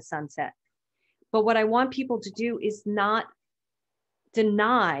showing the sunset. But what I want people to do is not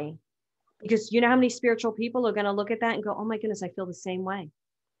deny, because you know how many spiritual people are going to look at that and go, oh my goodness, I feel the same way.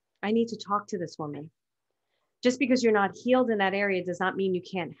 I need to talk to this woman. Just because you're not healed in that area does not mean you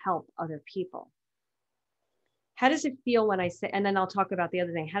can't help other people. How does it feel when I say, and then I'll talk about the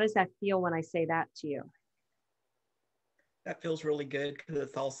other thing. How does that feel when I say that to you? That feels really good because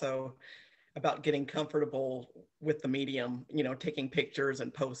it's also about getting comfortable with the medium, taking pictures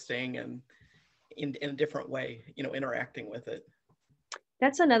and posting and in a different way, you know, interacting with it.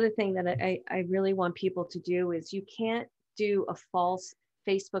 That's another thing that I really want people to do is you can't do a false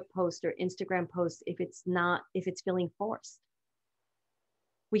Facebook post or Instagram post if it's feeling forced.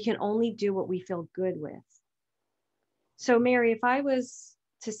 We can only do what we feel good with. So Mary, if I was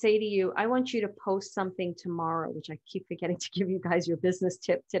to say to you, I want you to post something tomorrow, which I keep forgetting to give you guys your business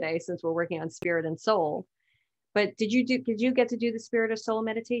tip today since we're working on spirit and soul. But did you get to do the spirit of soul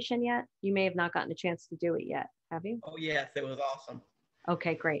meditation yet? You may have not gotten a chance to do it yet. Have you? Oh yes, it was awesome.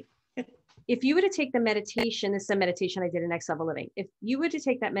 Okay, great. If you were to take the meditation, this is a meditation I did in Next Level Living. If you were to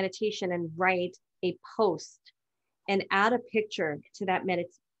take that meditation and write a post and add a picture to that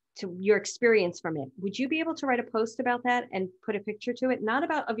to your experience from it, would you be able to write a post about that and put a picture to it? Not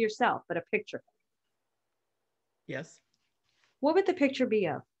about of yourself, but a picture. Yes. What would the picture be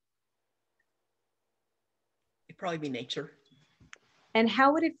of? It'd probably be nature. And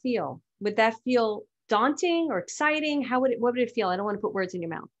how would it feel? Would that feel daunting or exciting? What would it feel? I don't want to put words in your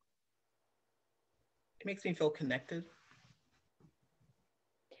mouth. It makes me feel connected.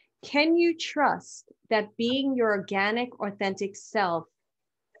 Can you trust that being your organic, authentic self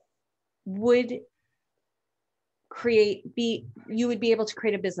would you would be able to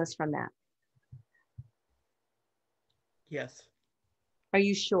create a business from that? Yes. Are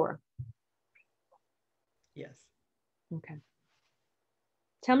you sure? Yes. Okay.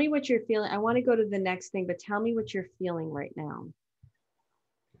 Tell me what you're feeling. I want to go to the next thing, but tell me what you're feeling right now.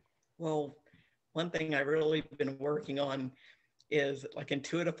 Well, one thing I've really been working on is like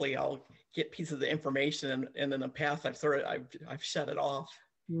intuitively, I'll get pieces of information and in the past I've shut it off.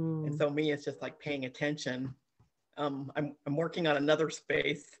 And so me, it's just like paying attention. I'm working on another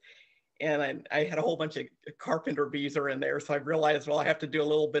space, and I had a whole bunch of carpenter bees are in there. So I realized, well, I have to do a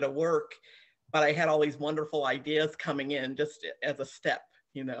little bit of work, but I had all these wonderful ideas coming in just as a step,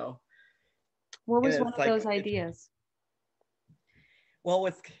 you know. What was one of those ideas? Well,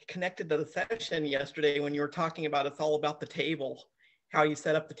 it's connected to the session yesterday when you were talking about it's all about the table, how you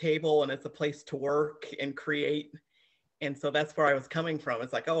set up the table and it's a place to work and create. And so that's where I was coming from.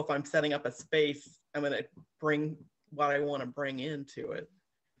 It's like, oh, if I'm setting up a space, I'm going to bring what I want to bring into it.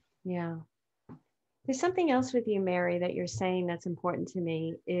 Yeah. There's something else with you, Mary, that you're saying that's important to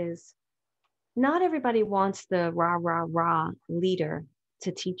me is not everybody wants the rah, rah, rah leader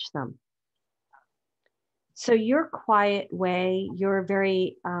to teach them. So your quiet way, you're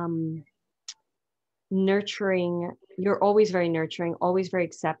very nurturing. You're always very nurturing, always very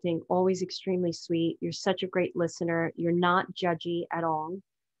accepting, always extremely sweet. You're such a great listener. You're not judgy at all.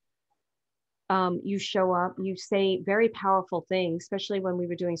 You show up, you say very powerful things, especially when we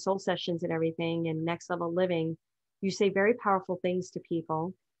were doing soul sessions and everything and Next Level Living. You say very powerful things to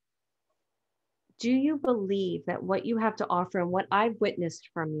people. Do you believe that what you have to offer and what I've witnessed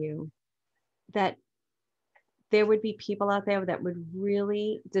from you, that there would be people out there that would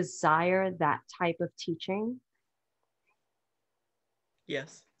really desire that type of teaching?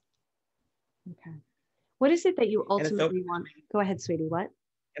 Yes. Okay. What is it that you ultimately want? Go ahead, sweetie. What?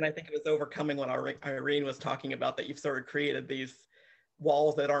 And I think it was overcoming what Irene was talking about, that you've sort of created these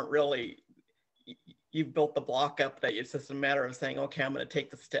walls that aren't really, you've built the block up, that it's just a matter of saying, okay, I'm going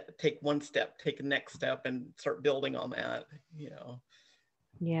to take one step, take the next step and start building on that, you know?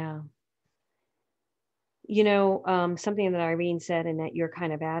 Yeah. You know, something that Irene said and that you're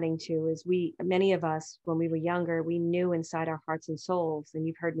kind of adding to is many of us, when we were younger, we knew inside our hearts and souls, and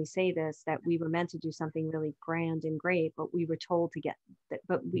you've heard me say this, that we were meant to do something really grand and great, but we were told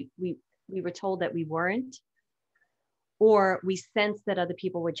we were told that we weren't, or we sensed that other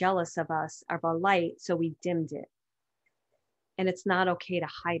people were jealous of us, of our light, so we dimmed it. And it's not okay to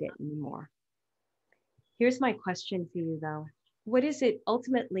hide it anymore. Here's my question for you though. What is it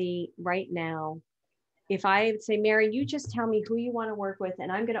ultimately right now? If I would say, Mary, you just tell me who you want to work with,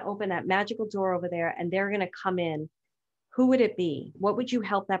 and I'm going to open that magical door over there and they're going to come in, who would it be? What would you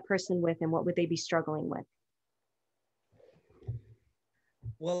help that person with, and what would they be struggling with?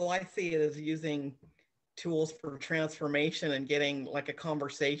 Well, I see it as using tools for transformation and getting like a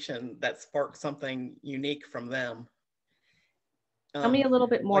conversation that sparks something unique from them. Tell me a little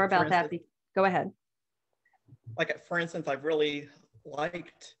bit more about that. Go ahead. Like, for instance, I've really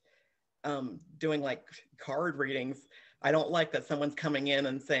liked doing like card readings. I don't like that someone's coming in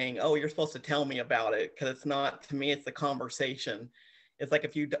and saying, oh, you're supposed to tell me about it, because it's not, to me, it's the conversation. It's like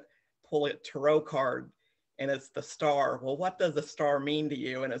if you pull a tarot card and it's the star, well, what does the star mean to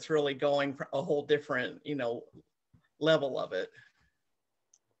you? And it's really going for a whole different, you know, level of it.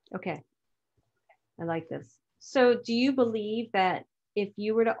 Okay. I like this. So do you believe that if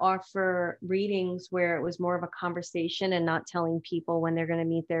you were to offer readings where it was more of a conversation and not telling people when they're going to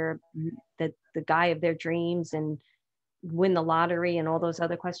meet the guy of their dreams and win the lottery and all those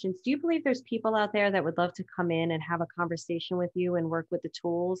other questions, do you believe there's people out there that would love to come in and have a conversation with you and work with the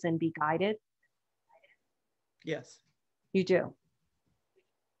tools and be guided? Yes. You do.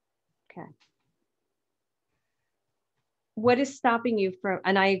 Okay. What is stopping you from,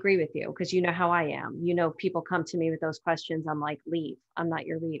 and I agree with you because you know how I am. You know, people come to me with those questions. I'm like, leave. I'm not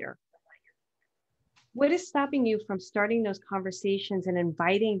your leader. What is stopping you from starting those conversations and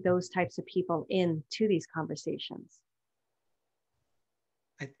inviting those types of people in to these conversations?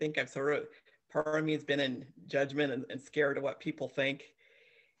 I think I've sort of, part of me has been in judgment and scared of what people think.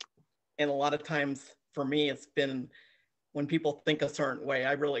 And a lot of times for me, it's been when people think a certain way,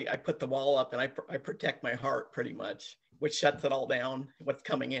 I put the wall up and I protect my heart pretty much, which shuts it all down, what's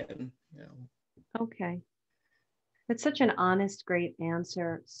coming in. You know. Okay. That's such an honest, great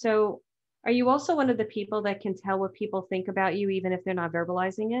answer. So are you also one of the people that can tell what people think about you, even if they're not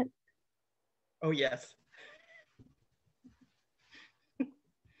verbalizing it? Oh, yes.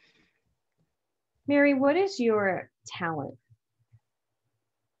 Mary, what is your talent?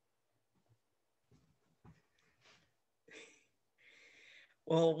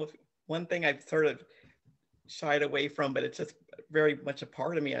 Well, one thing I've sort of shied away from, but it's just very much a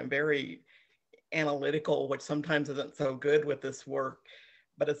part of me. I'm very analytical, which sometimes isn't so good with this work,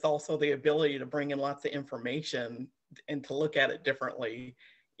 but it's also the ability to bring in lots of information and to look at it differently.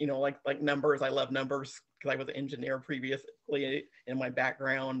 You know, like numbers. I love numbers because I was an engineer previously in my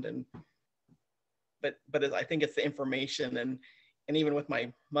background, and but I think it's the information and even with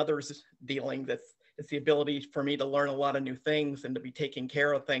my mother's dealing, it's the ability for me to learn a lot of new things and to be taking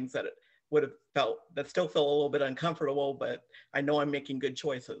care of things that would have felt that still feel a little bit uncomfortable, but I know I'm making good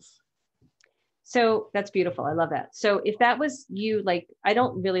choices. So that's beautiful. I love that. So if that was you, like, I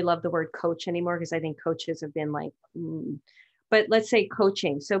don't really love the word coach anymore because I think coaches have been like, but let's say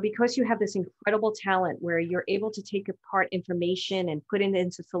coaching. So because you have this incredible talent where you're able to take apart information and put it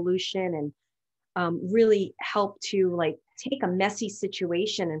into solution and really help to like take a messy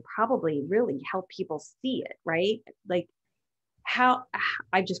situation and probably really help people see it, right? Like how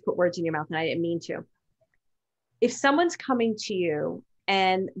I just put words in your mouth and I didn't mean to. If someone's coming to you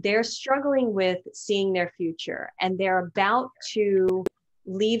and they're struggling with seeing their future and they're about to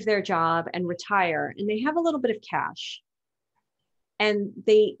leave their job and retire and they have a little bit of cash and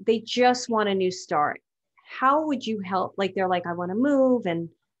they just want a new start, how would you help? Like they're like, I want to move and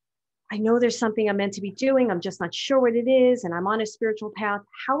I know there's something I'm meant to be doing. I'm just not sure what it is. And I'm on a spiritual path.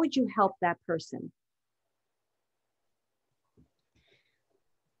 How would you help that person?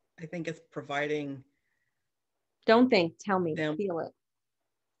 I think it's providing. Don't think, tell me, them feel it.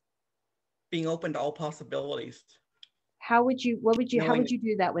 Being open to all possibilities. How would you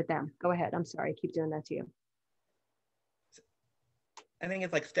do that with them? Go ahead. I'm sorry. I keep doing that to you. I think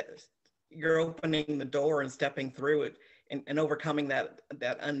it's like you're opening the door and stepping through it and overcoming that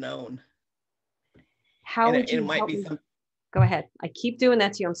unknown. How would you help me? Go ahead. I keep doing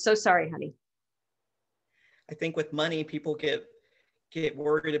that to you. I'm so sorry, honey. I think with money, people get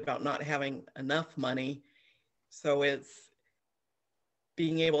worried about not having enough money. So it's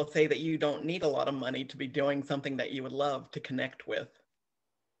being able to say that you don't need a lot of money to be doing something that you would love to connect with.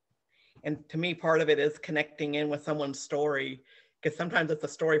 And to me, part of it is connecting in with someone's story, because sometimes it's a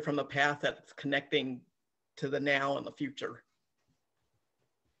story from the past that's connecting to the now and the future.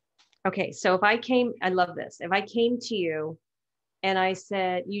 Okay, so I love this. If I came to you and I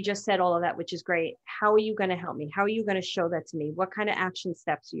said, you just said all of that, which is great. How are you going to help me? How are you going to show that to me? What kind of action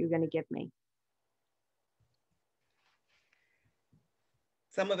steps are you going to give me?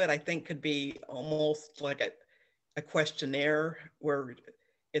 Some of it I think could be almost like a questionnaire where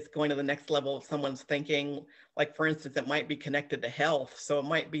it's going to the next level of someone's thinking. Like for instance, it might be connected to health. So it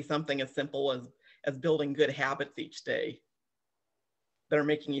might be something as simple as building good habits each day that are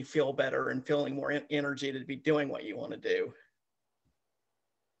making you feel better and feeling more energy to be doing what you want to do.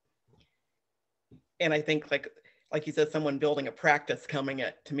 And I think like you said, someone building a practice coming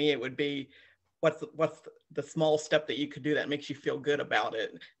at, to me, it would be what's the small step that you could do that makes you feel good about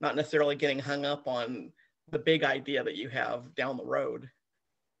it, not necessarily getting hung up on the big idea that you have down the road.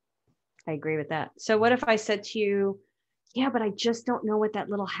 I agree with that. So what if I said to you, yeah, but I just don't know what that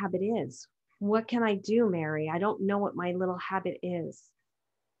little habit is. What can I do, Mary? I don't know what my little habit is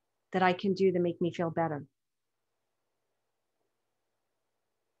that I can do to make me feel better.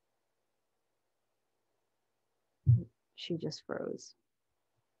 She just froze.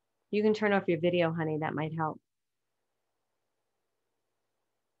 You can turn off your video, honey. That might help.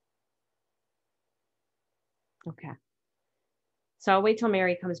 Okay. So I'll wait till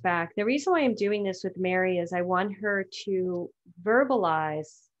Mary comes back. The reason why I'm doing this with Mary is I want her to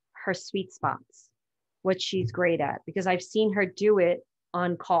verbalize her sweet spots, what she's great at, because I've seen her do it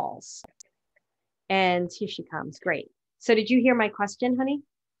on calls. And here she comes. Great. So did you hear my question, honey?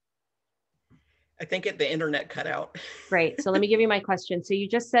 I think the internet cut out. Great. So let me give you my question. So you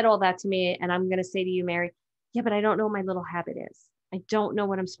just said all that to me, and I'm going to say to you, Mary, yeah, but I don't know what my little habit is. I don't know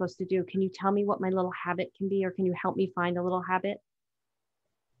what I'm supposed to do. Can you tell me what my little habit can be, or can you help me find a little habit?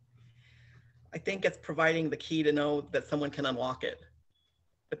 I think it's providing the key to know that someone can unlock it,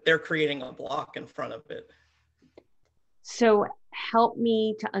 but they're creating a block in front of it. So help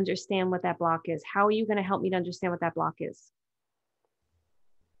me to understand what that block is. How are you going to help me to understand what that block is?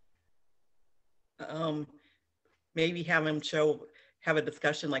 Maybe have them have a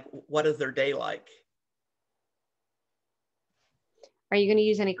discussion like, what is their day like? Are you going to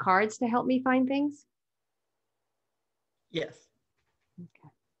use any cards to help me find things? Yes. Okay.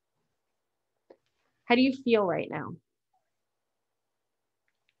 How do you feel right now?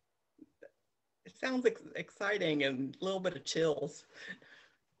 It sounds exciting and a little bit of chills.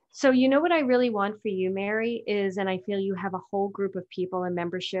 So you know what I really want for you, Mary, is, and I feel you have a whole group of people in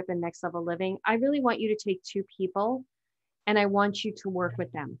membership and Next Level Living. I really want you to take 2 people and I want you to work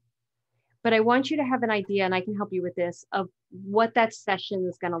with them. But I want you to have an idea, and I can help you with this, of what that session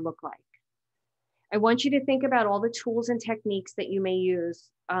is going to look like. I want you to think about all the tools and techniques that you may use.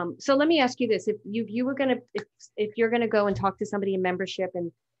 So let me ask you this: if you were going to, if you're going to go and talk to somebody in membership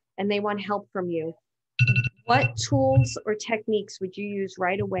and they want help from you, what tools or techniques would you use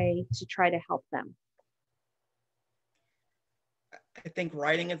right away to try to help them? I think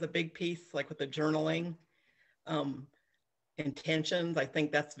writing is a big piece, like with the journaling. Intentions, I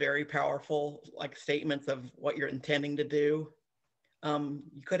think that's very powerful, like statements of what you're intending to do. You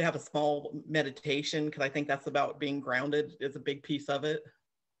could have a small meditation, because I think that's about being grounded is a big piece of it.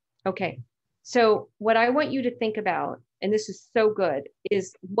 Okay. So what I want you to think about, and this is so good,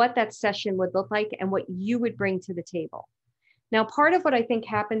 is what that session would look like and what you would bring to the table. Now, part of what I think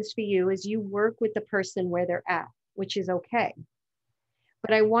happens for you is you work with the person where they're at, which is okay.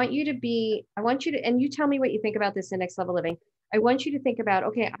 But I want you to, and you tell me what you think about this in Next Level Living. I want you to think about,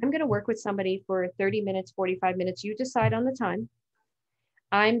 okay, I'm going to work with somebody for 30 minutes, 45 minutes. You decide on the time.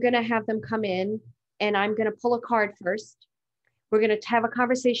 I'm going to have them come in and I'm going to pull a card first. We're going to have a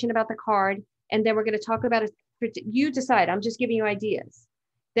conversation about the card. And then we're going to talk about it. You decide. I'm just giving you ideas.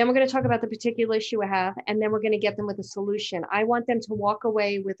 Then we're going to talk about the particular issue I have. And then we're going to get them with a solution. I want them to walk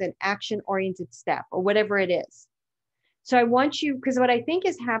away with an action-oriented step or whatever it is. So I want you, because what I think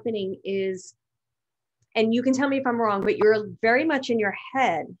is happening is, and you can tell me if I'm wrong, but you're very much in your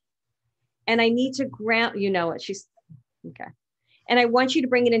head. And I need to ground, you know what, she's, okay. And I want you to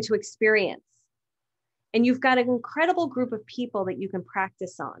bring it into experience. And you've got an incredible group of people that you can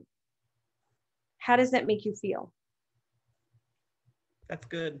practice on. How does that make you feel? That's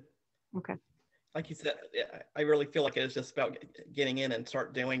good. Okay. Like you said, I really feel like it's just about getting in and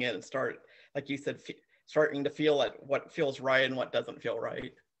start doing it and start, like you said, starting to feel like what feels right and what doesn't feel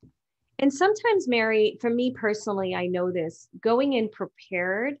right. And sometimes, Mary, for me personally, I know this, going in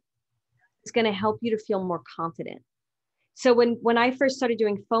prepared is going to help you to feel more confident. So when I first started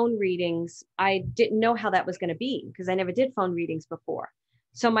doing phone readings, I didn't know how that was going to be because I never did phone readings before.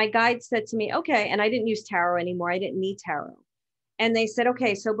 So my guide said to me, okay, and I didn't use tarot anymore. I didn't need tarot. And they said,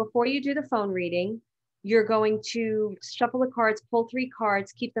 okay, so before you do the phone reading, you're going to shuffle the cards, pull 3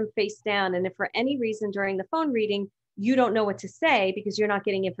 cards, keep them face down. And if for any reason during the phone reading, you don't know what to say because you're not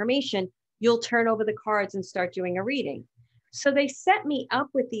getting information, you'll turn over the cards and start doing a reading. So they set me up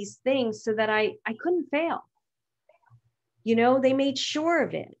with these things so that I couldn't fail. You know, they made sure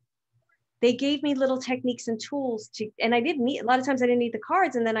of it. They gave me little techniques and tools to, and I didn't need, a lot of times I didn't need the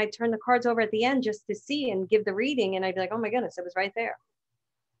cards. And then I'd turn the cards over at the end just to see and give the reading. And I'd be like, oh my goodness, it was right there.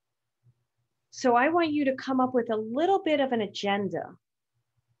 So I want you to come up with a little bit of an agenda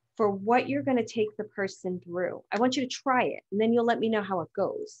for what you're going to take the person through. I want you to try it and then you'll let me know how it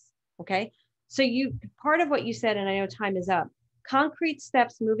goes. Okay. So part of what you said, and I know time is up, concrete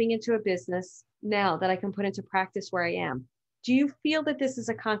steps moving into a business now that I can put into practice where I am. Do you feel that this is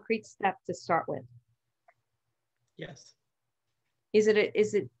a concrete step to start with? Yes. Is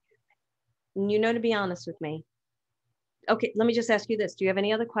it, you know, to be honest with me. Okay, let me just ask you this. Do you have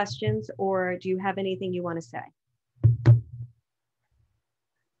any other questions or do you have anything you want to say?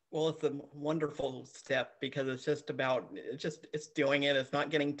 Well, it's a wonderful step because it's just about, it's doing it. It's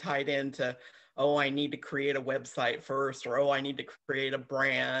not getting tied into, oh, I need to create a website first, or, oh, I need to create a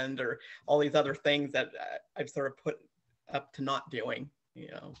brand, or all these other things that I've sort of put up to not doing, you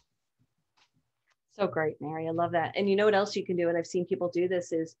know. So great, Mary. I love that. And you know what else you can do? And I've seen people do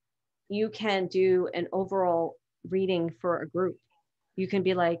this is you can do an overall reading for a group. You can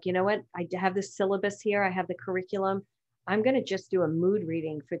be like, you know what? I have this syllabus here. I have the curriculum. I'm going to just do a mood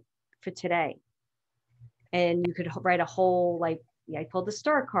reading for today. And you could write a whole, like, yeah, I pulled the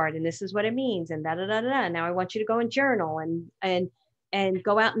star card and this is what it means. And da, da, da, da, da. Now I want you to go and journal and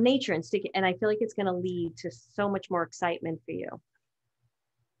go out in nature and stick it. And I feel like it's going to lead to so much more excitement for you.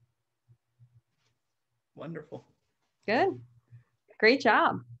 Wonderful. Good. Great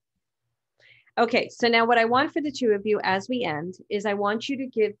job. Okay. So now what I want for the two of you as we end is I want you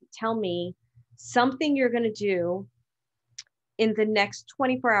to tell me something you're going to do in the next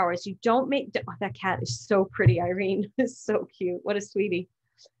 24 hours. You don't make, oh, that cat is so pretty. Irene is so cute. What a sweetie.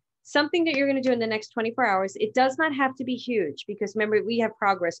 Something that you're going to do in the next 24 hours. It does not have to be huge because remember, we have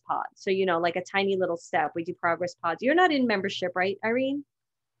progress pods. So, you know, like a tiny little step, we do progress pods. You're not in membership, right, Irene?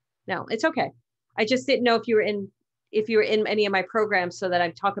 No, it's okay. I just didn't know if you were in any of my programs so that I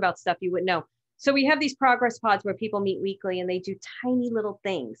talk about stuff you wouldn't know. So we have these progress pods where people meet weekly and they do tiny little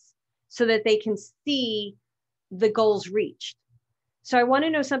things so that they can see the goals reached. So I want to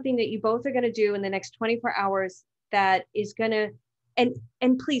know something that you both are going to do in the next 24 hours that is going to,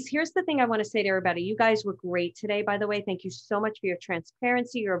 and please, here's the thing I want to say to everybody. You guys were great today, by the way. Thank you so much for your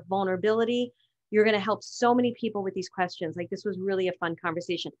transparency, your vulnerability. You're going to help so many people with these questions. Like this was really a fun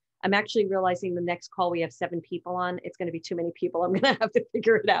conversation. I'm actually realizing the next call we have 7 people on. It's going to be too many people. I'm going to have to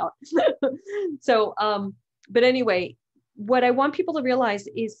figure it out. So, but anyway, what I want people to realize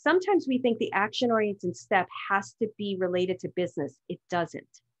is sometimes we think the action-oriented step has to be related to business. It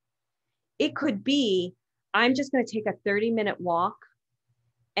doesn't. It could be, I'm just going to take a 30-minute walk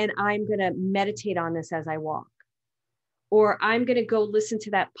and I'm going to meditate on this as I walk. Or I'm going to go listen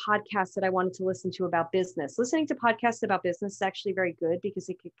to that podcast that I wanted to listen to about business. Listening to podcasts about business is actually very good because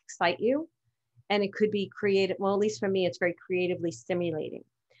it could excite you and it could be creative. Well, at least for me, it's very creatively stimulating.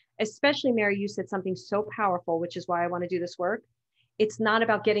 Especially, Mary, you said something so powerful, which is why I want to do this work. It's not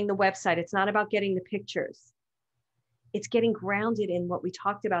about getting the website. It's not about getting the pictures. It's getting grounded in what we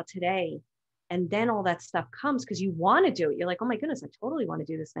talked about today. And then all that stuff comes because you want to do it. You're like, oh my goodness, I totally want to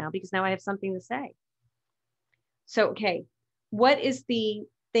do this now because now I have something to say. So, okay, what is the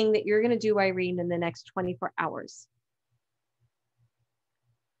thing that you're going to do, Irene, in the next 24 hours?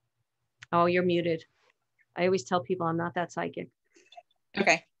 Oh, you're muted. I always tell people I'm not that psychic.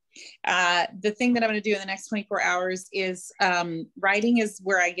 Okay. The thing that I'm going to do in the next 24 hours is writing is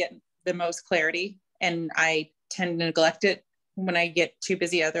where I get the most clarity, and I tend to neglect it when I get too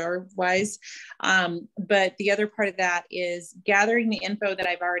busy otherwise. But the other part of that is gathering the info that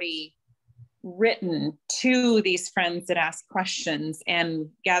I've already written to these friends that ask questions and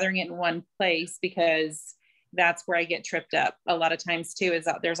gathering it in one place, because that's where I get tripped up a lot of times too, is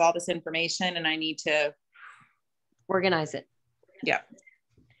that there's all this information and I need to organize it. Yeah.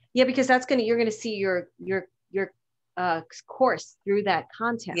 Yeah, because that's you're going to see your course through that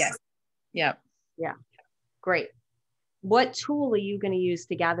content. Yes. Yeah. Yeah. Great. What tool are you going to use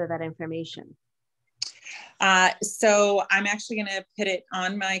to gather that information? So I'm actually going to put it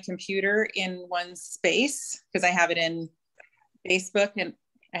on my computer in one space because I have it in Facebook and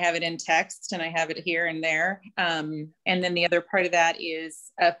I have it in text and I have it here and there. And then the other part of that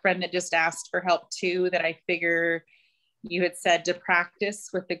is a friend that just asked for help too, that I figure you had said to practice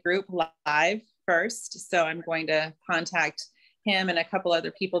with the group live first. So I'm going to contact him and a couple other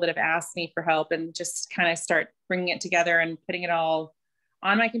people that have asked me for help and just kind of start bringing it together and putting it all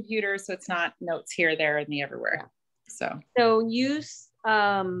on my computer. So it's not notes here, there, and the everywhere. So use,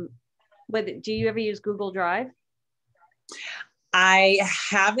 do you ever use Google Drive? I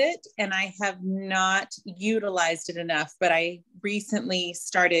have it and I have not utilized it enough, but I recently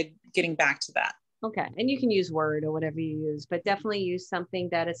started getting back to that. Okay. And you can use Word or whatever you use, but definitely use something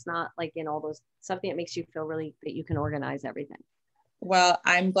that it's not like in all those, something that makes you feel really that you can organize everything. Well,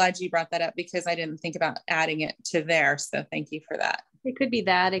 I'm glad you brought that up because I didn't think about adding it to there. So thank you for that. It could be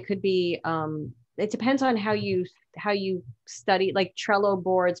that. It could be, it depends on how you study, like Trello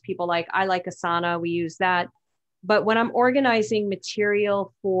boards. People I like Asana, we use that. But when I'm organizing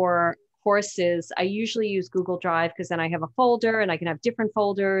material for courses, I usually use Google Drive because then I have a folder and I can have different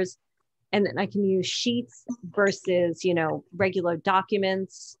folders. And then I can use sheets versus, regular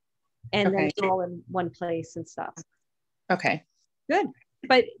documents. And then it's all in one place and stuff. Okay. Good.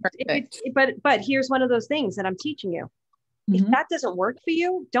 But but here's one of those things that I'm teaching you. Mm-hmm. If that doesn't work for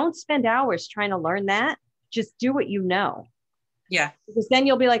you, don't spend hours trying to learn that. Just do what you know. Yeah. Because then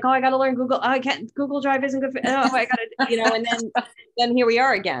you'll be like, oh, I got to learn Google. Oh, I can't, Google Drive isn't good for, oh, I got to, you know, and then here we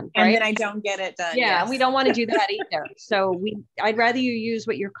are again. Right? And then I don't get it done. Yeah. Yes. We don't want to do that either. So I'd rather you use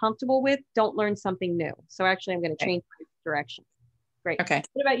what you're comfortable with. Don't learn something new. So actually I'm going to change direction. Great. Okay.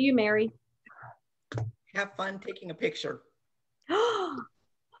 What about you, Mary? Have fun taking a picture.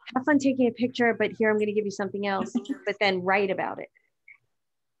 Have fun taking a picture, but here I'm going to give you something else, but then write about it.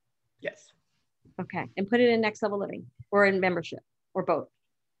 Yes. Okay. And put it in Next Level Living or in membership or both.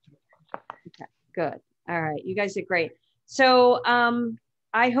 Okay, good. All right. You guys did great. So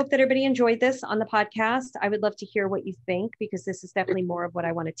I hope that everybody enjoyed this on the podcast. I would love to hear what you think, because this is definitely more of what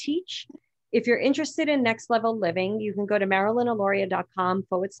I want to teach. If you're interested in Next Level Living, you can go to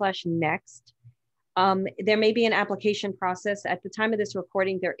marilynaloria.com/next. There may be an application process. At the time of this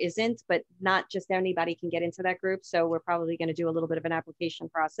recording, there isn't, but not just anybody can get into that group. So we're probably going to do a little bit of an application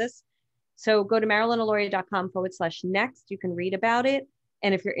process. So go to marilynaloria.com/next. You can read about it.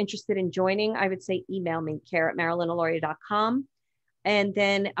 And if you're interested in joining, I would say email me, care@marilynaloria.com. And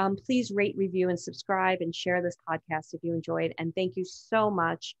then please rate, review, and subscribe and share this podcast if you enjoyed. And thank you so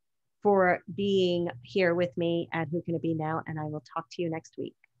much for being here with me at Who Can It Be Now? And I will talk to you next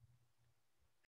week.